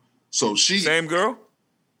now. So she, Same girl?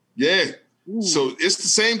 yeah. Ooh. So it's the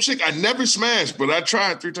same chick. I never smashed, but I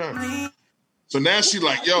tried 3 times. So now she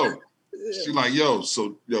like, yo,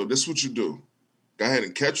 so this is what you do. Go ahead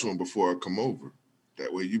and catch one before I come over.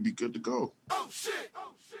 That way you be good to go.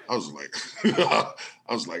 I was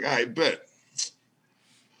like, I bet.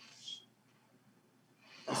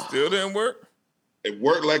 It still didn't work? It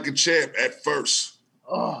worked like a champ at first.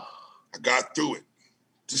 Oh. I got through it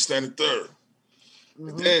to stand third. Mhm.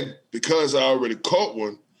 And then because I already caught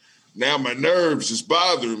one, now my nerves is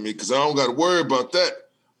bothering me because I don't got to worry about that.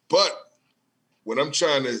 But when I'm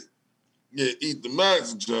trying to eat the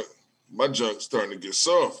max junk, my junk's starting to get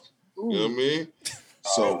soft. You know what I mean?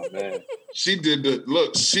 So man. she did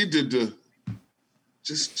the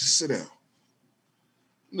just sit down.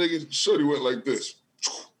 Nigga, shorty went like this.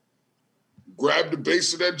 Grabbed the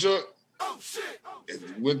base of that junk and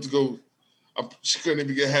went to go. She couldn't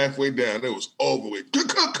even get halfway down. It was over with.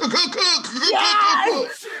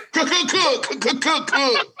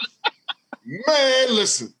 Man,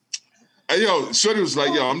 listen. Hey, yo, shorty was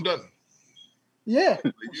like, yo, I'm done. Yeah.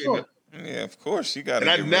 Like, you ain't Sure. Yeah, of course. You gotta And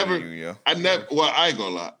I get never- rid of you, yo. I ain't gonna lie. I ain't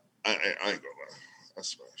gonna lie. I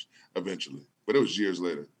smashed eventually. But it was years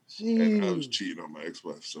later. And I was Jeez. cheating on my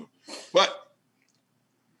ex-wife. So, but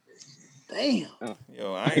Damn.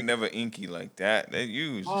 Yo, I ain't never inky like that. That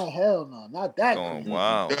you was Oh hell no, not that. going Crazy.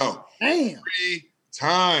 wild. yo, Damn. 3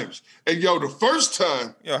 times. And yo, the first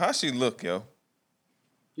time, Yo, how she look, yo?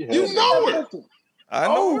 you know her. I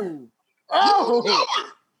know her. You Oh. know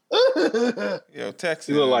her. Yo, text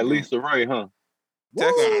You her, look like bro. Lisa Ray, huh?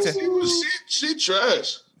 Text She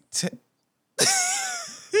trash.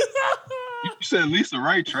 You said Lisa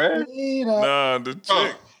Ray trash? Clean up. Nah, the chick.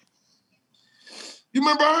 Oh. You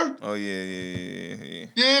remember her? Oh yeah.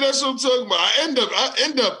 Yeah, that's what I'm talking about. I end up,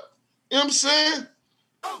 you know what I'm saying?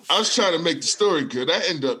 I was trying to make the story good. I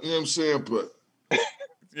end up, you know what I'm saying? But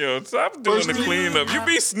Yo, stop doing the First- cleanup. You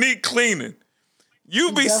be sneak cleaning. You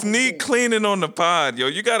be Definitely. sneak cleaning on the pod, yo.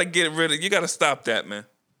 You gotta get rid of. You gotta stop that, man.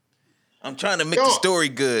 I'm trying to make Yo. the story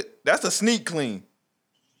good. That's a sneak clean.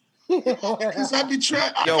 Cause I be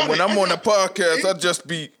trying. Yo, when I'm on the podcast, I just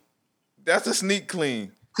be. That's a sneak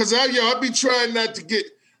clean. Cause I be trying not to get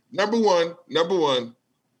number one.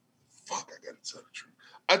 Fuck, I gotta tell the truth.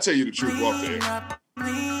 I tell you the truth off the air.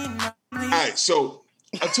 All right, so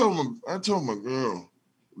I told my girl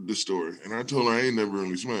the story, and I told her I ain't never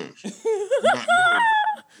really smashed. Not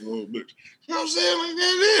knowing, bitch. You know what I'm saying? Like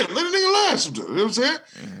that, let a nigga lie sometimes. You know what I'm saying?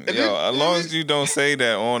 And Yo, as long as you don't say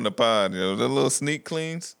that on the pod, yo, the little sneak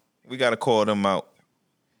cleans, we gotta call them out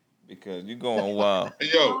because you going wild.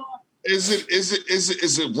 Yo, is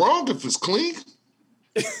it wrong if it's clean?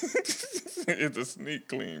 It's a sneak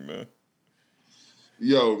clean, man.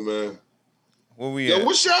 Yo, man. Where we Yo, at?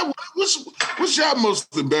 what's y'all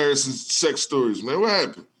most embarrassing sex stories, man? What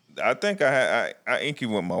happened? I think I inky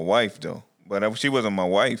with my wife though, but she wasn't my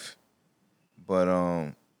wife. But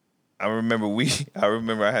I remember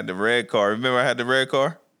I had the red car. Remember I had the red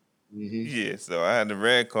car? Mm-hmm. Yeah, so I had the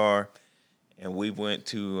red car, and we went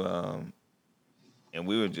to and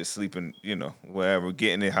we were just sleeping, wherever,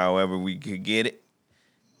 getting it however we could get it.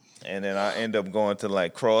 And then I end up going to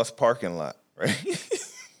like Cross parking lot, right?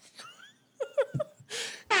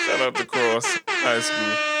 Shout out to Cross High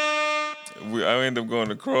School. I end up going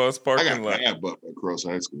to Cross parking lot. I got butt at Cross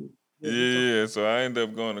High School. Yeah. So I end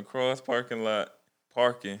up going to Cross parking lot,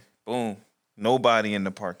 parking. Boom. Nobody in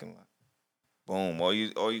the parking lot. Boom. All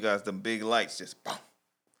you guys, the big lights, just boom.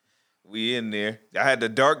 We in there. I had the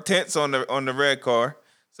dark tints on the red car,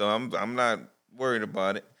 so I'm not worried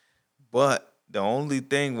about it. But the only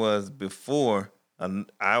thing was before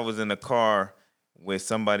I was in a car with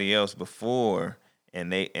somebody else before,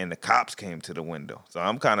 and the cops came to the window. So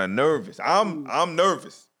I'm kind of nervous. I'm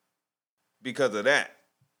nervous because of that.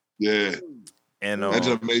 Yeah. And that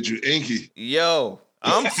just made you inky.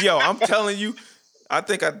 I'm telling you, I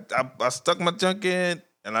think I stuck my junk in,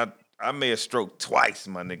 and I made a stroke twice,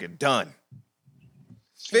 my nigga. Done.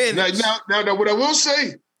 Finished. Now, what I will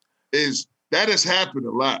say is that has happened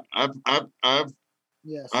a lot. I've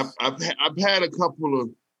had a couple of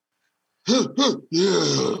no, but you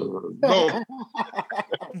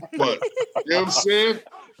know what I'm saying.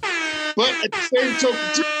 But at the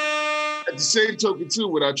same token too,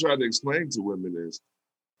 what I try to explain to women is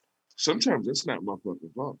sometimes that's not my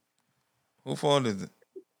fucking fault. Who fault is it?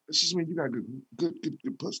 It's just when you got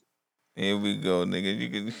good pussy. Here we go, nigga. You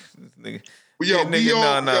can, nigga. Well, yo,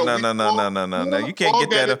 No. You can't get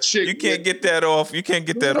that off. You can't get that off. You can't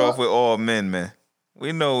get that off with all men, man.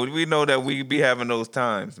 We know that we be having those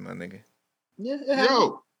times, my nigga. Yeah.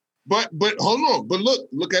 Yo, but hold on. But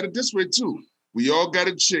look at it this way too. We all got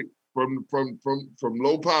a chick from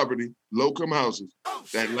low poverty, low income houses.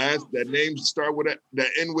 That names start with that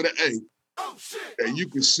end with an A. That you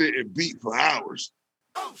can sit and beat for hours.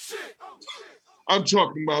 I'm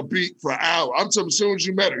talking about beat for hours. I'm talking as soon as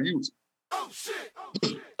you met her, you was.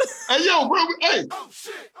 Hey, yo, bro, hey.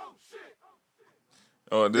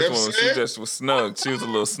 Oh, this one, she just was snug. She was a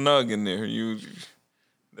little snug in there.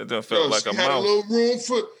 That done felt like a mouse.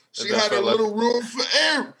 She had a little room for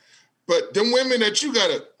air. But them women that you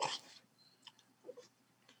gotta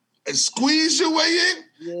squeeze your way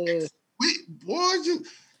in,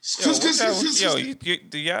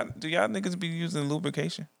 do y'all niggas be using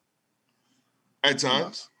lubrication? At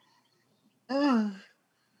times. I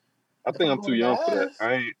think I'm too young for that.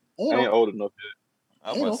 I ain't old enough yet.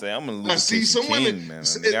 I was gonna say I'm a lubrication king, man.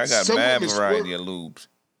 I got mad variety of lubes.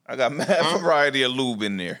 I got mad variety of lube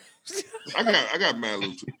in there. I got mad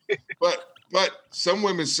lube too. But some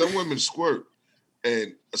women squirt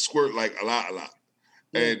and squirt like a lot.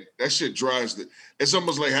 And that shit dries it's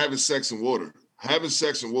almost like having sex in water. Having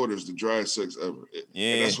sex in water is the driest sex ever.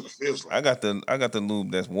 And that's what it feels like. I got the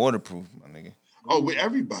lube that's waterproof, my nigga. Oh,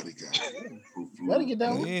 everybody got it. Better get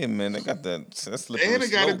that one. Yeah, man, they got that slippery and it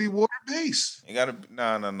slope. gotta be water based. It gotta be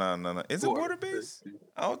no. Is it water based?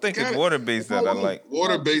 I don't think it's water based that I like.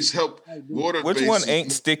 Water based help. Which one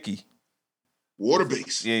ain't sticky? Water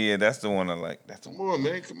based. Yeah, that's the one I like. That's the Come on,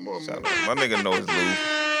 man. My nigga knows lube.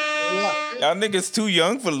 Y'all niggas too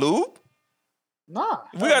young for lube? Nah.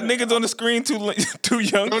 We got niggas on the screen too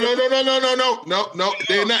young. No.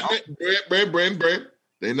 They're not. Brand.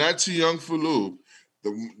 They're not too young for lube.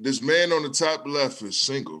 This man on the top left is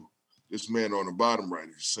single. This man on the bottom right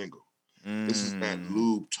is single. This is not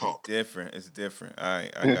lube talk. It's different. All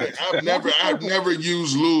right, I got you. I've never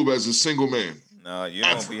used lube as a single man. No, you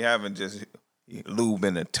don't be having just lube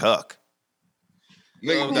in a tuck.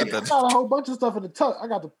 Nigga, I got a whole bunch of stuff in the tuck. I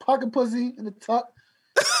got the pocket pussy in the tuck.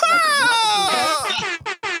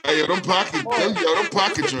 Hey, yo, them pocket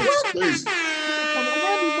joints crazy.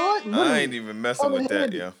 I ain't even messing with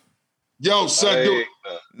that, yo. Yo, son, do it.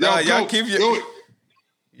 Nah, y'all keep your...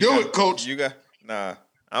 Do it, coach.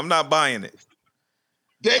 I'm not buying it.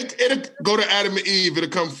 It'll go to Adam and Eve. It'll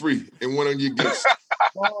come free in one of your gifts.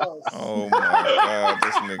 Oh my God,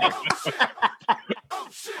 this nigga.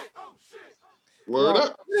 Word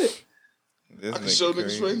up. This I can show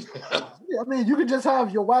niggas right now. I mean, you can just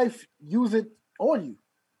have your wife use it on you.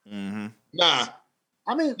 Mm-hmm. Nah.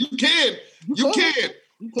 I mean, you can. You can.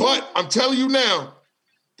 But I'm telling you now,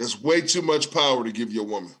 there's way too much power to give your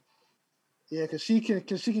woman. Yeah, because she can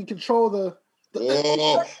control the.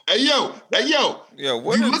 Oh, hey yo.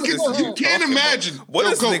 What you is look this at, you can't imagine. What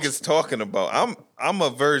is coach, niggas talking about? I'm a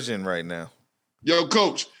virgin right now. Yo,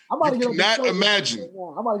 coach, you cannot imagine.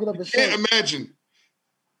 I'm about to get up and show can't imagine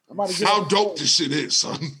how dope this shit is,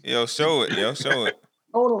 son. Yo, show it.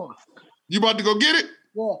 Hold on. You about to go get it?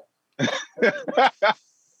 Yeah.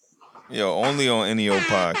 Yo, only on NEO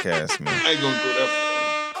podcast, man. I ain't gonna go that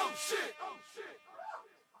far.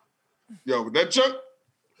 Yo, with that chunk?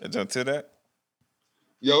 That jump to that?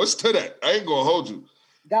 Yo, it's to that. I ain't gonna hold you.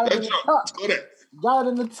 Got it in the top. To that. Got it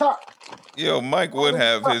in the top. Yo, Mike would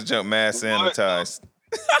have his jump mass sanitized.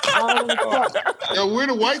 Yo, where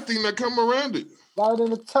the white thing that come around it? Got it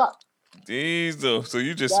in the top. Diesel. So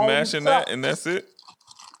you just smashing that and that's it?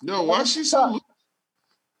 Yo, why she so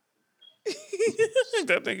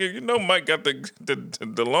that nigga, you know Mike got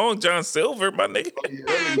the long John Silver, my nigga.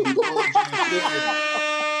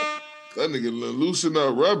 That nigga loosen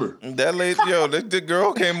up rubber. That lady, the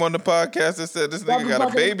girl came on the podcast and said this nigga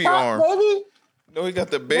got a baby arm. Baby? No, he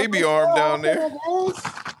got the baby arm down there.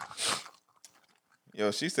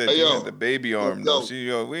 Yo, she said you had the baby arm though.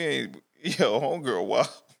 Homegirl, wow.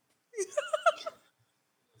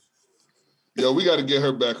 Yo, we got to get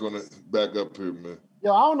her back up here, man.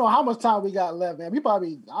 Yo, I don't know how much time we got left, man. We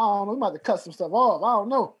probably, I don't know, we might have to cut some stuff off. I don't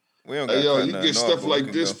know. We don't got you get stuff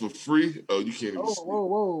like this for free. Oh, you can't even see.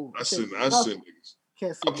 Whoa. I send niggas.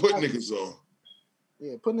 Can't see. I put niggas on.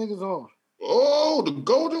 Yeah, put niggas on. Oh, the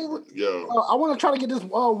golden. Yo. I want to try to get this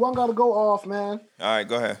one gotta go off, man. All right,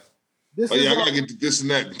 go ahead. I gotta get to this and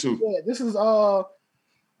that too. Yeah, this is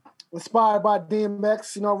inspired by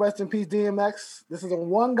DMX. You know, rest in peace, DMX. This is a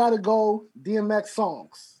one gotta go DMX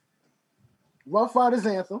songs. Rough Riders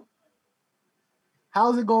anthem.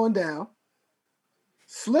 How's it going down?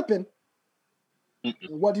 Slipping. And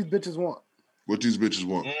what these bitches want. What these bitches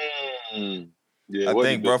want. Yeah, I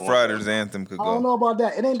think Rough Riders anthem could go. I don't know about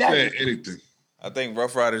that. It ain't that. Saying anything. I think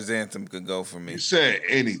Rough Riders anthem could go for me. You saying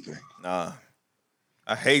anything. Nah.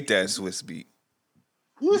 I hate that Swiss beat.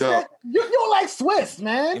 You said you don't like Swiss,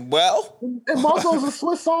 man. Well, and most of those are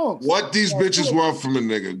Swiss songs. What these bitches want from a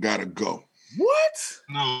nigga gotta go. What?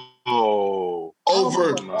 No.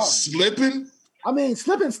 Over slipping? I mean,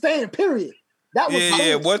 slipping, staying. Period. That was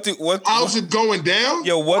What? How's it going down?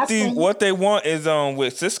 Yo, what they want is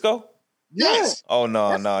with Cisco. Yes. Oh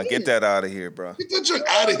no, get that out of here, bro. Get that junk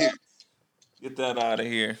out of here. Get that out of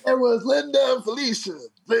here. It was Linda and Felicia.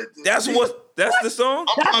 That's the song?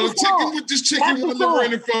 I'm politicking with this chicken with the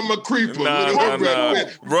running from a creeper. Nah.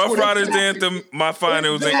 Rough Riders anthem. My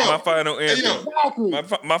final answer. Exactly.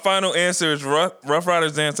 My final answer is Rough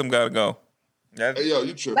Riders anthem. Gotta go. Hey yo,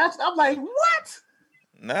 you tripping? I'm like, what?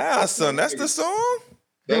 Nah, son, that's the song.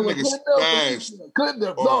 That nigga smashed. Couldn't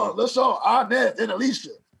have gone. Let's show Arnett and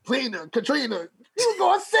Alicia, Katrina. He was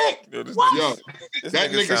going sick. What? This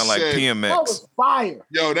nigga sound like PMX. That was fire.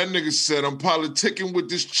 Yo, that nigga said, I'm politicking with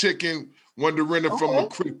this chicken, wondering from a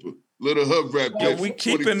creeper. Little hood rap. Yo, we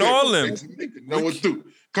keeping all them.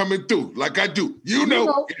 Coming through like I do. You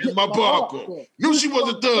know, get my barcode. Knew she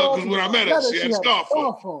was a thug because when I met her, she had a scarf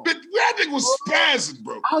on. But that nigga was spazzing,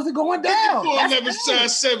 bro. How's it going down? 11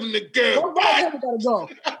 size 7 the girl. Gotta go.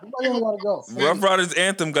 Rough Riders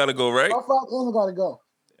anthem gotta go, right? Rough Riders anthem gotta go.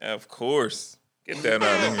 Yeah, of course. Get that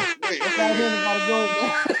out of here. Rough Riders anthem gotta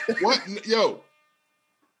go. What? Yo.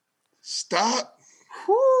 Stop.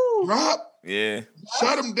 Drop. Yeah.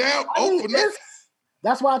 Shut him down. Open up.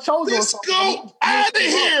 That's why I chose it. Let's go out of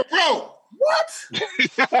here, bro. What?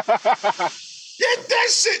 Get that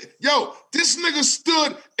shit. Yo, this nigga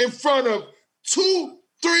stood in front of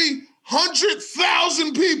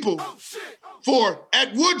 200,000-300,000 people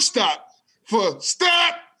at Woodstock for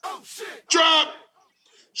stop, drop,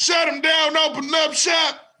 shut him down, open up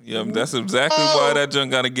shop. Yeah, that's exactly why that junk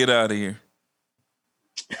gotta get out of here.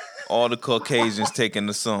 All the Caucasians taking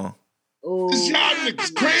the song. Is y'all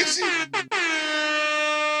niggas crazy?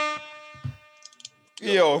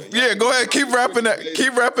 Yo, yeah, go ahead. Keep rapping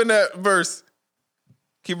that verse.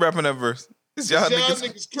 Keep rapping that verse. Is y'all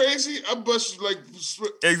niggas crazy? I bust you like...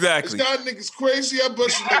 Exactly. Is y'all niggas crazy? I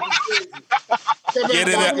bust you like crazy. Get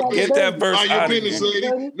it Talking out. like Get a that baby. verse Mind your out of business,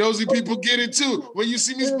 here. lady. Nosy people get it too. When you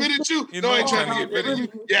see me spit at you, You no, know I ain't I'm trying to trying get rid of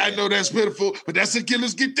you. Yeah, I know that's pitiful, but that's the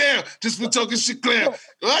killers get down just for talking shit clear.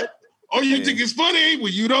 What? Oh, you Yeah. think it's funny? Well,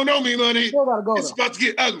 you don't know me, honey. Still gotta go It's though. about to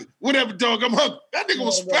get ugly. Whatever, dog. I'm hungry. That nigga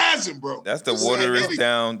was spazzing, bro. That's the This is like waterist any-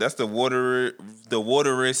 down. That's the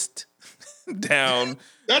waterist down.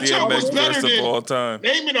 That joke was DMX better verse of than all time.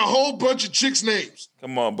 naming a whole bunch of chicks' names.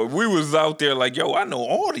 Come on, but we was out there like, yo, I know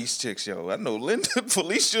all these chicks, yo. I know Linda,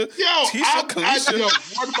 Felicia, Yo, Tisha, Kalisha. yo,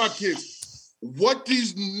 one of my kids. What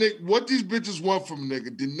these bitches want from a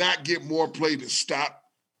nigga did not get more play than stop.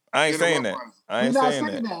 I ain't saying that. I ain't You're not saying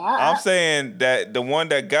saying that. that. I'm saying that the one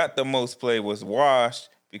that got the most play was Wash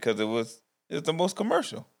because it was the most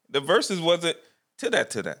commercial. The verses wasn't to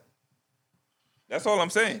that. That's all I'm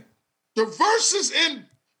saying. The verses in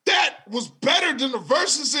that was better than the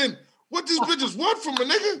verses in what these bitches want from a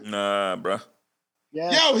nigga. Nah, bruh.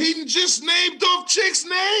 Yeah. Yo, he just named off chicks'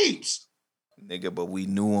 names. Nigga, but we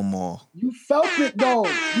knew them all. You felt it though.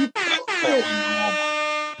 You felt it.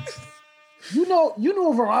 You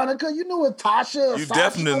know Veronica. You knew Tasha. You Sasha.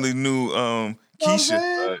 definitely knew You know what I'm Keisha.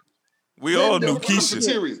 saying? We all knew Linda, Keisha.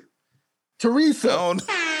 Material. Teresa. I don't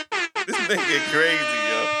This nigga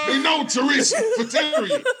crazy, We know Teresa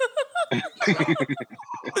Material.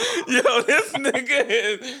 yo. This nigga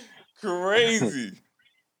is crazy.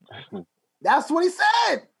 That's what he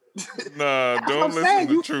said. Nah, what don't I'm listen saying.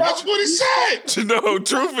 to You Truth. That's what he said. You know,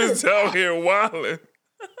 Truth is out here wilding.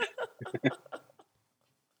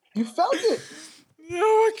 You felt it. Yo,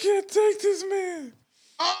 I can't take this man.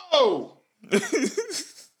 Oh.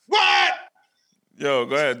 What? Yo,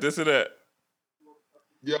 go ahead. This or that.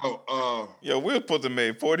 Yo, Yo, we're supposed to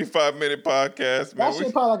make 45-minute podcast, man. That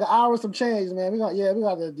shit probably like an hour some change, man. We got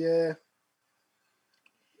to, yeah.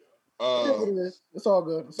 It's all good. It's all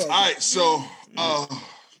good. all right, so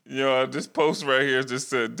Yo, this post right here just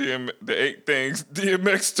said the 8 things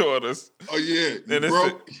DMX taught us. oh yeah, you And it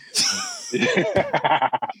broke.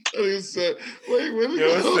 It said, wait, where we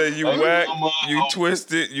Yo, go? it said you whack, you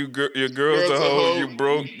twisted, your girl's a hoe, you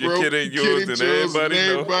broke, your kid ain't yours, and everybody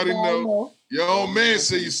know. Everybody know. Your old man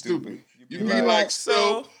say you stupid. You be like,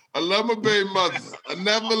 so, I love my baby mother. I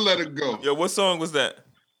never let her go. Yo, what song was that?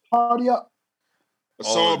 Party up. A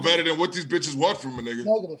song better than what these bitches want from a nigga.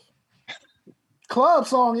 Negative. Club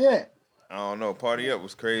song, yeah. I don't know. Party Up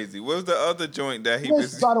was crazy. What was the other joint that he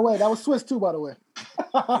Swiss, was? by the way. That was Swiss too, by the way.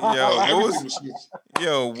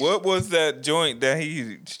 What was that joint that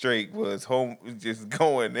he straight was home just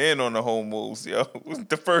going in on the homos, yo? It was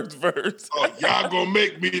the first verse. Oh, y'all gonna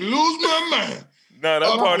make me lose my mind. No,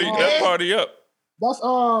 that party up. That's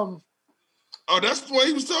Oh, that's what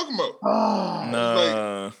he was talking about.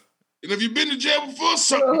 Nah. And have you been to jail before?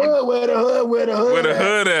 Where the hood Where the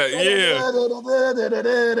hood at?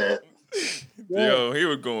 Yeah. Yo, he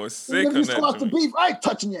was going sick If on you that squat the joint. beef, I ain't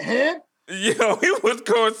touching your hand. Yo, he was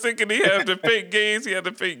going sick and he had the fake gays. He had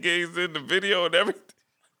the fake gays in the video and everything.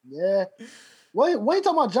 Yeah. What you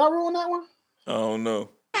talking about, Ja Rule on that one? I don't know.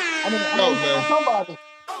 I mean, somebody.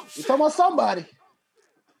 You talking about somebody.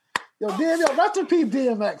 Yo, rest in peace,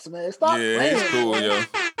 DMX, man. Stop Yeah, playing. he's cool, yo.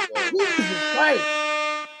 Jesus Christ.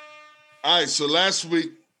 All right, so last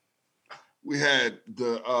week we had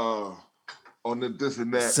the on the this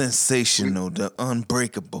and that. Sensational, the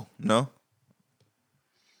unbreakable. No?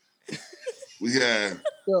 We had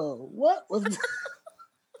Yo, what was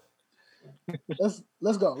let's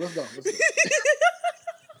go.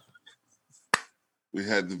 we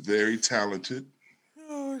had the very talented,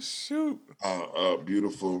 Oh, shoot.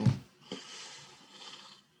 beautiful,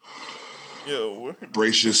 Yo,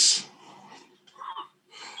 gracious,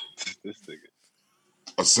 This nigga.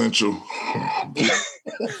 essential,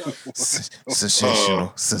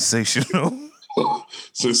 sensational.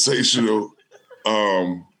 sensational,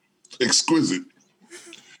 exquisite.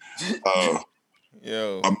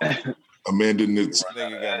 Yo, Amanda Nitz.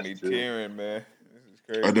 nigga got me tearing, man. This is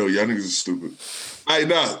crazy. I know y'all niggas are stupid. All right,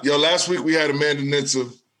 now, yo, last week we had Amanda Nitzer.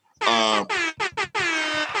 She's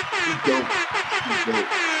dope.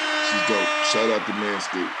 She's dope. Shout out to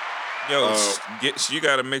Manscaped. Yo, you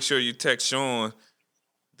got to make sure you text Sean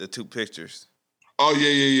the 2 pictures. Oh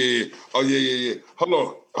yeah. Oh yeah. Hold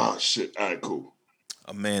on. Oh shit. All right, cool.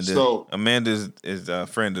 Amanda is a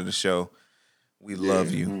friend of the show. We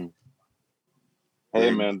love you. Mm-hmm.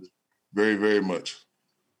 Hey, man. Very, very much.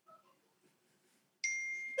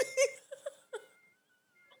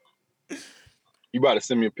 You about to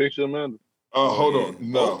send me a picture, man? Hold on.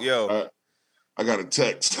 No. Yo. I got a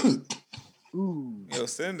text. Ooh. Yo,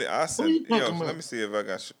 send it. I send it. Yo, let me see if I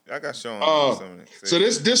got Sean. Something. So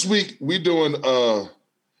this week we doing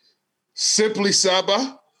Simply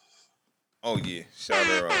Saba. Oh yeah, shout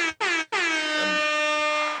her out.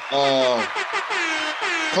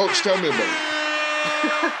 Coach, tell me about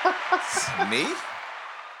it. Me?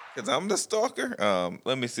 Because I'm the stalker.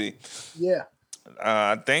 Let me see. Yeah.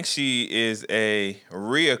 I think she is a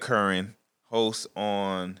reoccurring host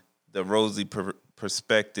on the Rosie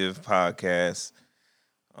Perspective podcast.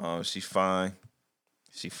 She fine.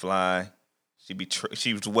 She fly.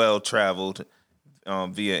 She's well traveled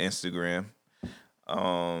via Instagram.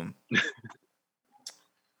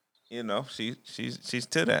 You know, she's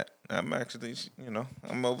to that. I'm actually, you know,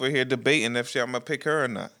 I'm over here debating if I'm gonna pick her or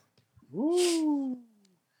not. Woo.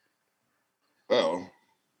 Oh,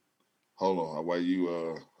 hold on. Why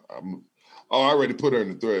you? I already put her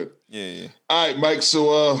in the thread. Yeah. All right, Mike.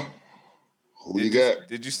 So, who you got?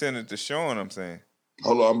 Did you send it to Sean? I'm saying.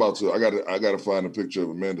 Hold on, I'm about to. I gotta find a picture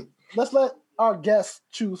of Amanda. Let's let our guests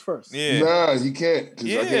choose first. Yeah. Nah, he can't because I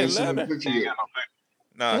Yeah, can't send him let the picture yet.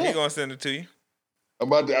 Nah, Yeah. he gonna send it to you. I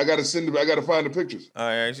gotta send it. I gotta find the pictures. All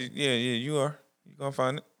right, actually, yeah, you are. You gonna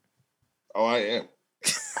find it? Oh, I am.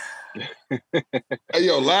 Hey,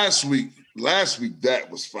 yo, last week that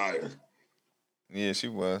was fire. Yeah, she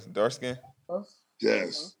was dark skin.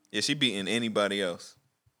 Yes. Yeah, she beating anybody else.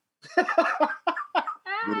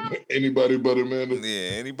 Anybody but Amanda.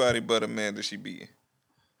 Yeah, anybody but Amanda she beating.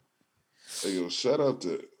 Hey, yo, shout out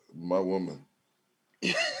to my woman.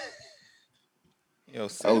 Yo,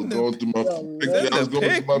 I was going through my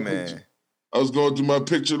picture. I was going through my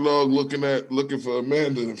picture log looking for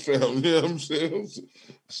Amanda and found, you know what I'm saying?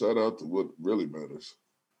 Shout out to what really matters.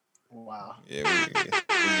 Wow. Yeah, we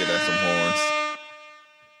get at some horns.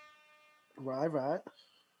 Right.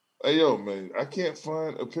 Hey, yo, man, I can't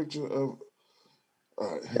find a picture of. All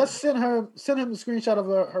right. Let's send him the screenshot of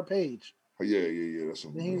her page. Yeah. That's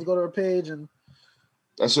what Then he can go to her page and.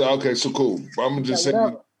 That's what, okay. So cool. I'm gonna just send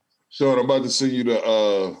you, Sean. I'm about to send you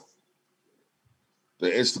the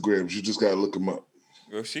Instagrams. You just gotta look them up.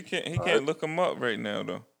 Well, he can't look them up right now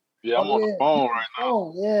though. Yeah, I'm on the phone right now.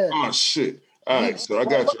 Oh yeah. Oh shit! All right, so I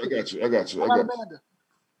got you. Amanda.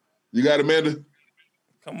 You got Amanda?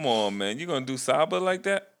 Come on, man. You gonna do Saba like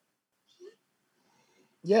that?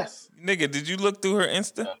 Yes. Nigga, did you look through her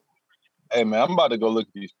Insta? Hey man, I'm about to go look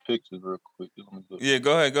at these pictures real quick. Yeah,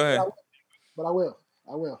 go ahead. But I will.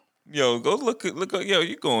 Yo, go look. Yo,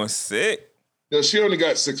 you going sick? No, she only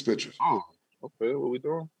got 6 pictures. Oh, okay. What we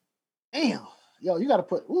doing? Damn. Yo, you gotta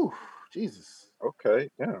put. Ooh, Jesus.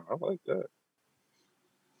 Okay, yeah, I like that.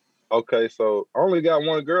 Okay, so I only got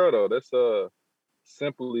one girl though. That's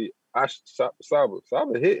simply Saba.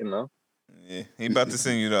 Saba hitting though. Yeah, he about to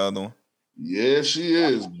send you the other one. Yeah, she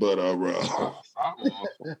is, but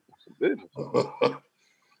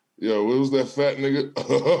yo, what was that fat nigga?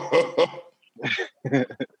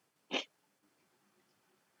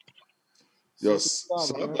 Yo, all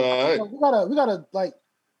right. We gotta like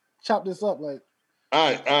chop this up, like.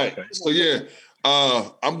 All right. So yeah,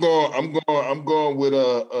 I'm going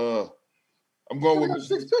with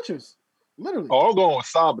 6 pictures, literally. Oh, I'm going with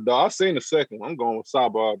Saba, dog. I seen the second one. I'm going with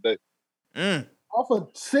Saba all day. Off of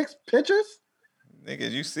 6 pictures?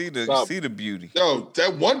 Nigga, you see the beauty. Yo,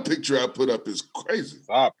 that one picture I put up is crazy.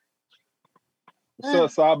 Saba. What's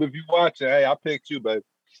up, Saba? If you watching, hey, I picked you, baby.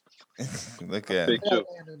 Look at it.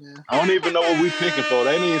 I don't even know what we picking for.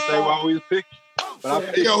 They didn't even say why we was picking.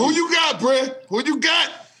 Hey, yo, who you got, bruh? Who you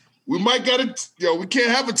got? We might got it. Yo, we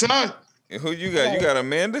can't have a tie. Who you got? You got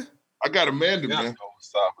Amanda? I got Amanda, man. Go with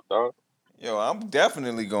Saba, dog. Yo, I'm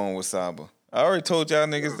definitely going with Saba. I already told y'all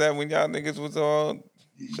niggas that when y'all niggas was all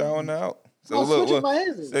showing out. So look.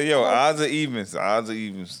 So yo, odds are evens.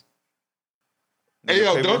 Hey,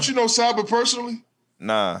 yo, don't you know Saba personally?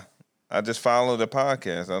 Nah. I just follow the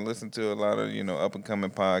podcast. I listen to a lot of, up and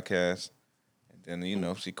coming podcasts. And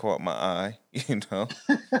then, she caught my eye, I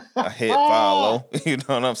hit follow. You know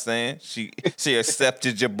what I'm saying? She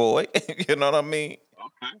accepted your boy. You know what I mean?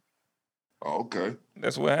 Okay. Okay.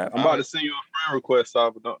 That's what happened. I'm about to send you a friend request,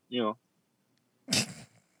 Saba.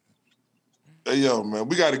 Hey, yo, man,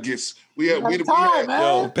 we gotta get. We had.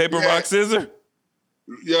 Yo, paper, rock, scissors.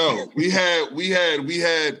 Yo, we had.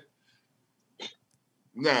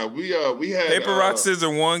 Nah, we had paper, rock, scissors.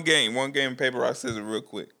 One game, paper, rock, scissors, real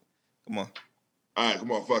quick. Come on. All right,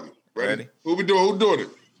 come on, fuck it. Ready? Who we doing? Who doing it?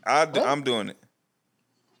 I'm doing it.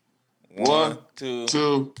 1,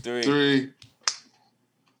 2, 3.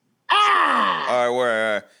 Ah! All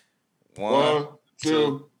right. 1,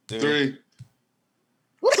 2, 3.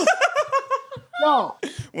 No.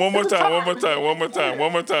 One more time. 1,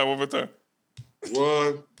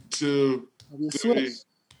 2, 3.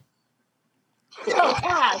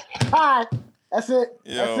 Hi. That's it.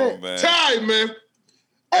 Yo, That's it. Man. Tie, man.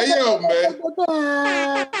 Hey, yo, man.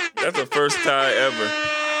 That's the first tie ever.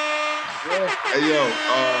 Hey, yo.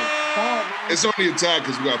 It's only a tie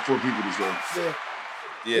because we got 4 people this round.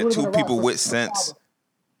 Yeah, 2 people with sense.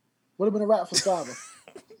 Would have been a rap for Saba.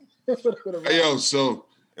 Hey, yo, so.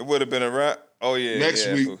 It would have been a rap. Oh, yeah. Next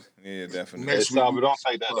week. Yeah, definitely. Hey, Saba, don't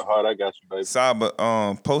take that to heart. I got you, baby.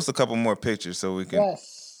 Saba, post a couple more pictures so we can.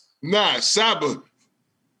 Yes. Nah, Saba.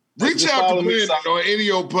 Reach out to Brandon on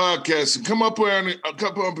any old podcast and come up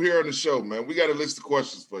here on the show, man. We got a list of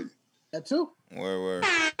questions for you. That too. Word.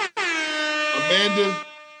 Amanda,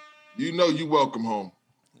 you know you welcome home.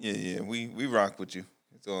 Yeah. We rock with you.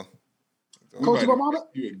 It's all. Coach Mamada?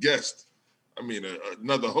 You a guest. I mean,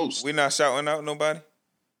 another host. We not shouting out nobody?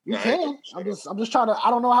 You can. I'm just trying to.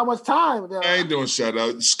 I don't know how much time. I ain't doing shout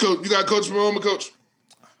out. You got Coach Mahoma, Coach?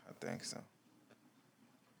 I think so.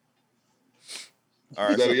 All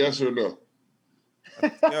right. Is that a yes or no? Yo,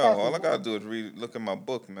 all I gotta do is look at my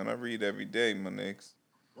book, man. I read every day, my niggas.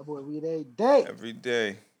 That boy read every day. Every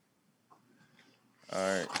day. All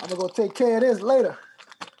right. I'm gonna go take care of this later.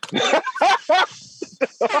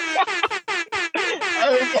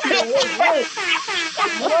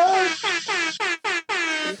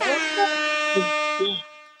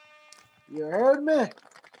 You heard me?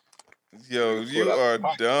 Yo, you are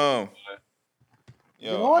dumb.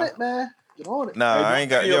 Get on it, man. Get on it. Nah, I ain't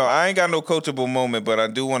got no coachable moment, but I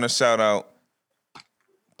do want to shout out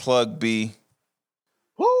Plug B,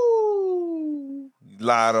 Woo!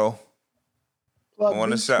 Lotto. Plug I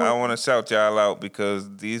want B to shout y'all out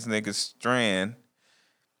because these niggas Strand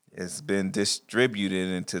has been distributed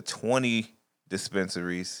into 20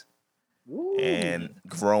 dispensaries and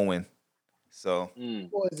growing. So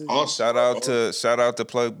awesome. Shout out to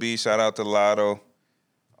Plug B, shout out to Lotto.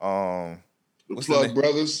 The Plug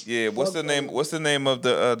Brothers. Yeah, what's the name of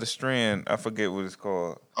the strand? I forget what it's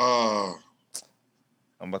called. I'm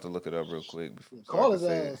about to look it up real quick. Call his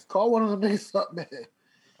ass. Call one of them niggas up, man.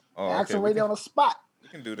 Ask him right there on the spot. We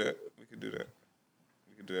can do that. We can do that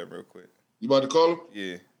real quick. You about to call him?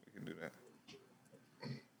 Yeah, we can do that.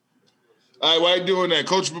 All right, why you doing that?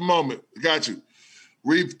 Coachable moment. Got you.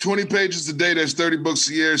 Read 20 pages a day. That's 30 books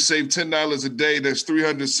a year. Save $10 a day. That's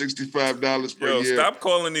 $365 per year. Stop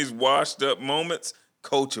calling these washed up moments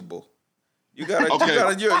coachable. You gotta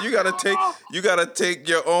take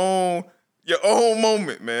your own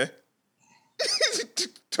moment, man.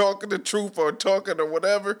 Talking the truth or talking or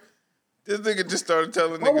whatever. This nigga just started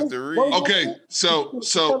telling niggas to read. Okay, so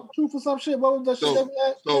truth or some shit. What was that shit that we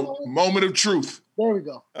had? So moment of truth. There we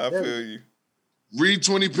go. I feel you. Read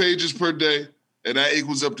 20 pages per day, and that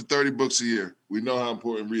equals up to 30 books a year. We know how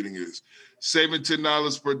important reading is. Saving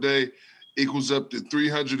 $10 per day equals up to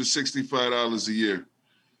 $365 a year.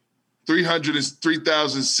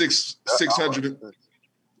 3,600.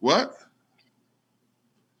 What?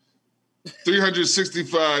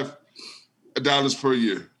 $365 per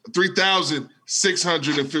year.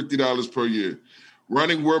 $3,650 per year.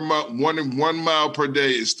 Running 1 mile per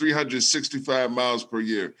day is 365 miles per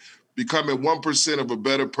year. Becoming 1% of a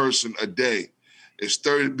better person a day is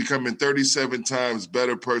becoming 37 times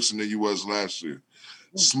better person than you was last year.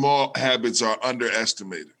 Small habits are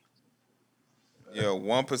underestimated. Yo,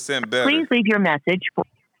 1% better. Please leave your message.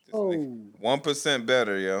 1%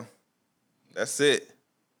 better, yo. That's it.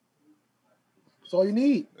 That's all you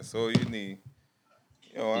need. That's all you need.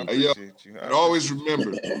 Yo, I appreciate you. And always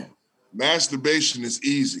remember, masturbation is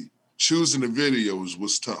easy. Choosing a video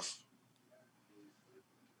was tough.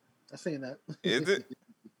 I seen that. Is it?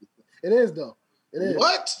 It is though. It is.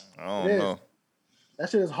 What? I don't know. That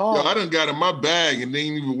shit is hard. Yo, I done got in my bag and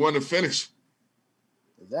didn't even want to finish.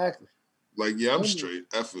 Exactly. Like, yeah, I'm straight.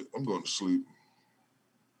 F it. I'm going to sleep.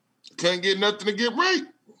 Can't get nothing to get right.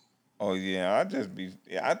 Oh yeah, I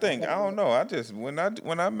don't know. I just when I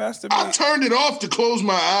masturbate, I turned it off to close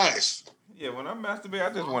my eyes. Yeah, when I masturbate, I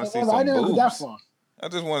just want to see I some didn't do boobs. that far. I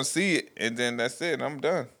just want to see it, and then that's it. I'm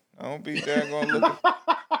done. I don't be daggone looking.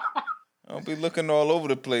 I don't be looking all over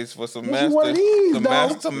the place for some master production. One of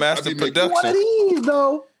these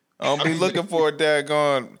though. I don't be looking for a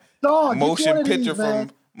daggone motion picture from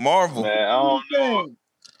Marvel. Man, I don't know.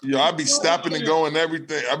 Yo, I be stopping and going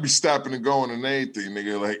everything. I be stopping and going and everything,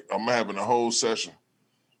 nigga. Like, I'm having a whole session.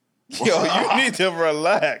 Yo, you need to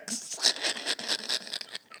relax.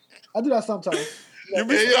 I do that sometimes. I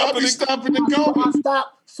be stopping and going. I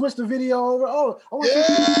stop, switch the video over. Oh, I want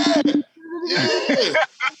Yeah.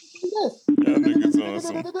 That nigga's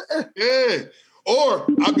awesome. Yeah. Or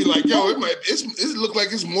I'll be like, yo, it look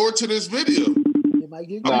like it's more to this video. It might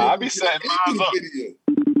get good. I be setting mine up.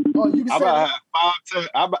 Oh, you be I saying have 5, 10.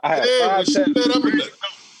 I have 5, 10.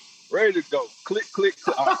 ready to go. Click.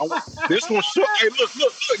 This one's short. Hey, look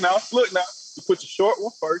now. You put your short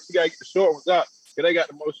one first. You gotta get the short ones out. Cause they got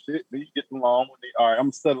the most shit. Then you get the long one. All right, I'm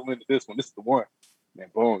gonna settle into this one. This is the one. Man,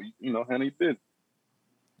 boom. You know, handle your business.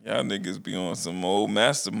 Y'all niggas be on some old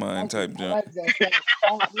mastermind type junk. You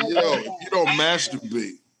don't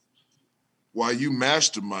masturbate. While you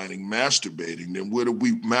masturbating, then what are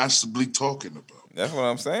we massively talking about? That's what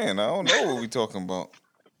I'm saying. I don't know what we talking about.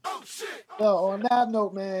 Well, on that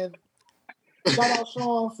note, man, shout out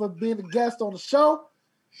Sean for being a guest on the show.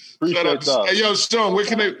 Appreciate that. Hey, yo, Sean, where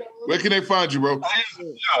can they find you, bro?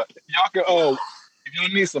 Y'all can if you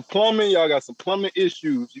need some plumbing, y'all got some plumbing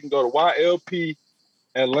issues, you can go to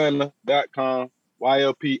ylpatlanta.com,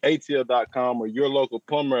 ylpatl.com, or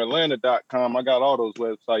yourlocalplumberatlanta.com. I got all those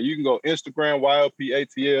websites. You can go Instagram,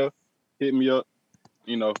 ylpatl, hit me up.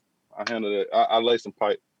 You know, I handle it. I lay some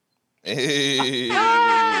pipe. Hey.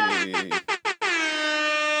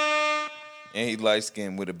 And he light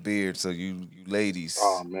skinned with a beard, so you ladies.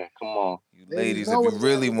 Oh man, come on. You ladies, if you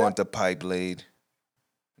really want the pipe laid.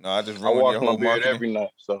 No, I just ruined your whole beard marketing. every night,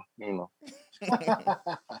 so you know.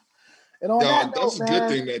 And on that that's note, a good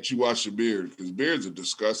thing that you wash your beard, because beards are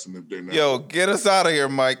disgusting if they're not. Yo, get us out of here,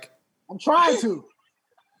 Mike. I'm trying to.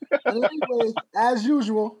 And anyway, as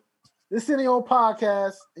usual, this is the old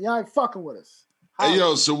podcast, and y'all ain't fucking with us. Hey,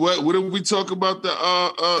 yo, so what did we talk about the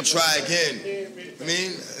Try again. I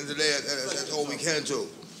mean, that's all we can do.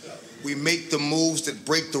 We make the moves that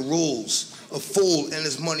break the rules. A fool and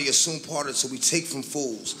his money are soon parted, so we take from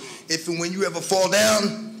fools. If and when you ever fall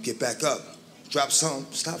down, get back up. Drop some,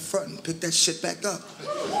 stop fronting, pick that shit back up.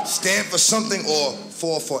 Stand for something or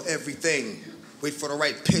fall for everything. Wait for the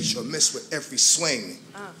right pitch or miss with every swing.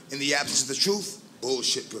 In the absence of the truth,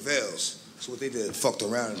 bullshit prevails. So what they did, fucked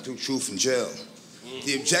around and threw truth in jail.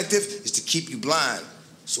 The objective is to keep you blind.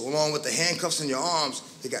 So along with the handcuffs on your arms,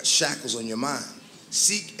 they got shackles on your mind.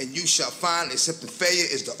 Seek and you shall find, accepting failure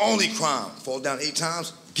is the only crime. Fall down 8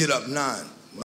 times, get up 9.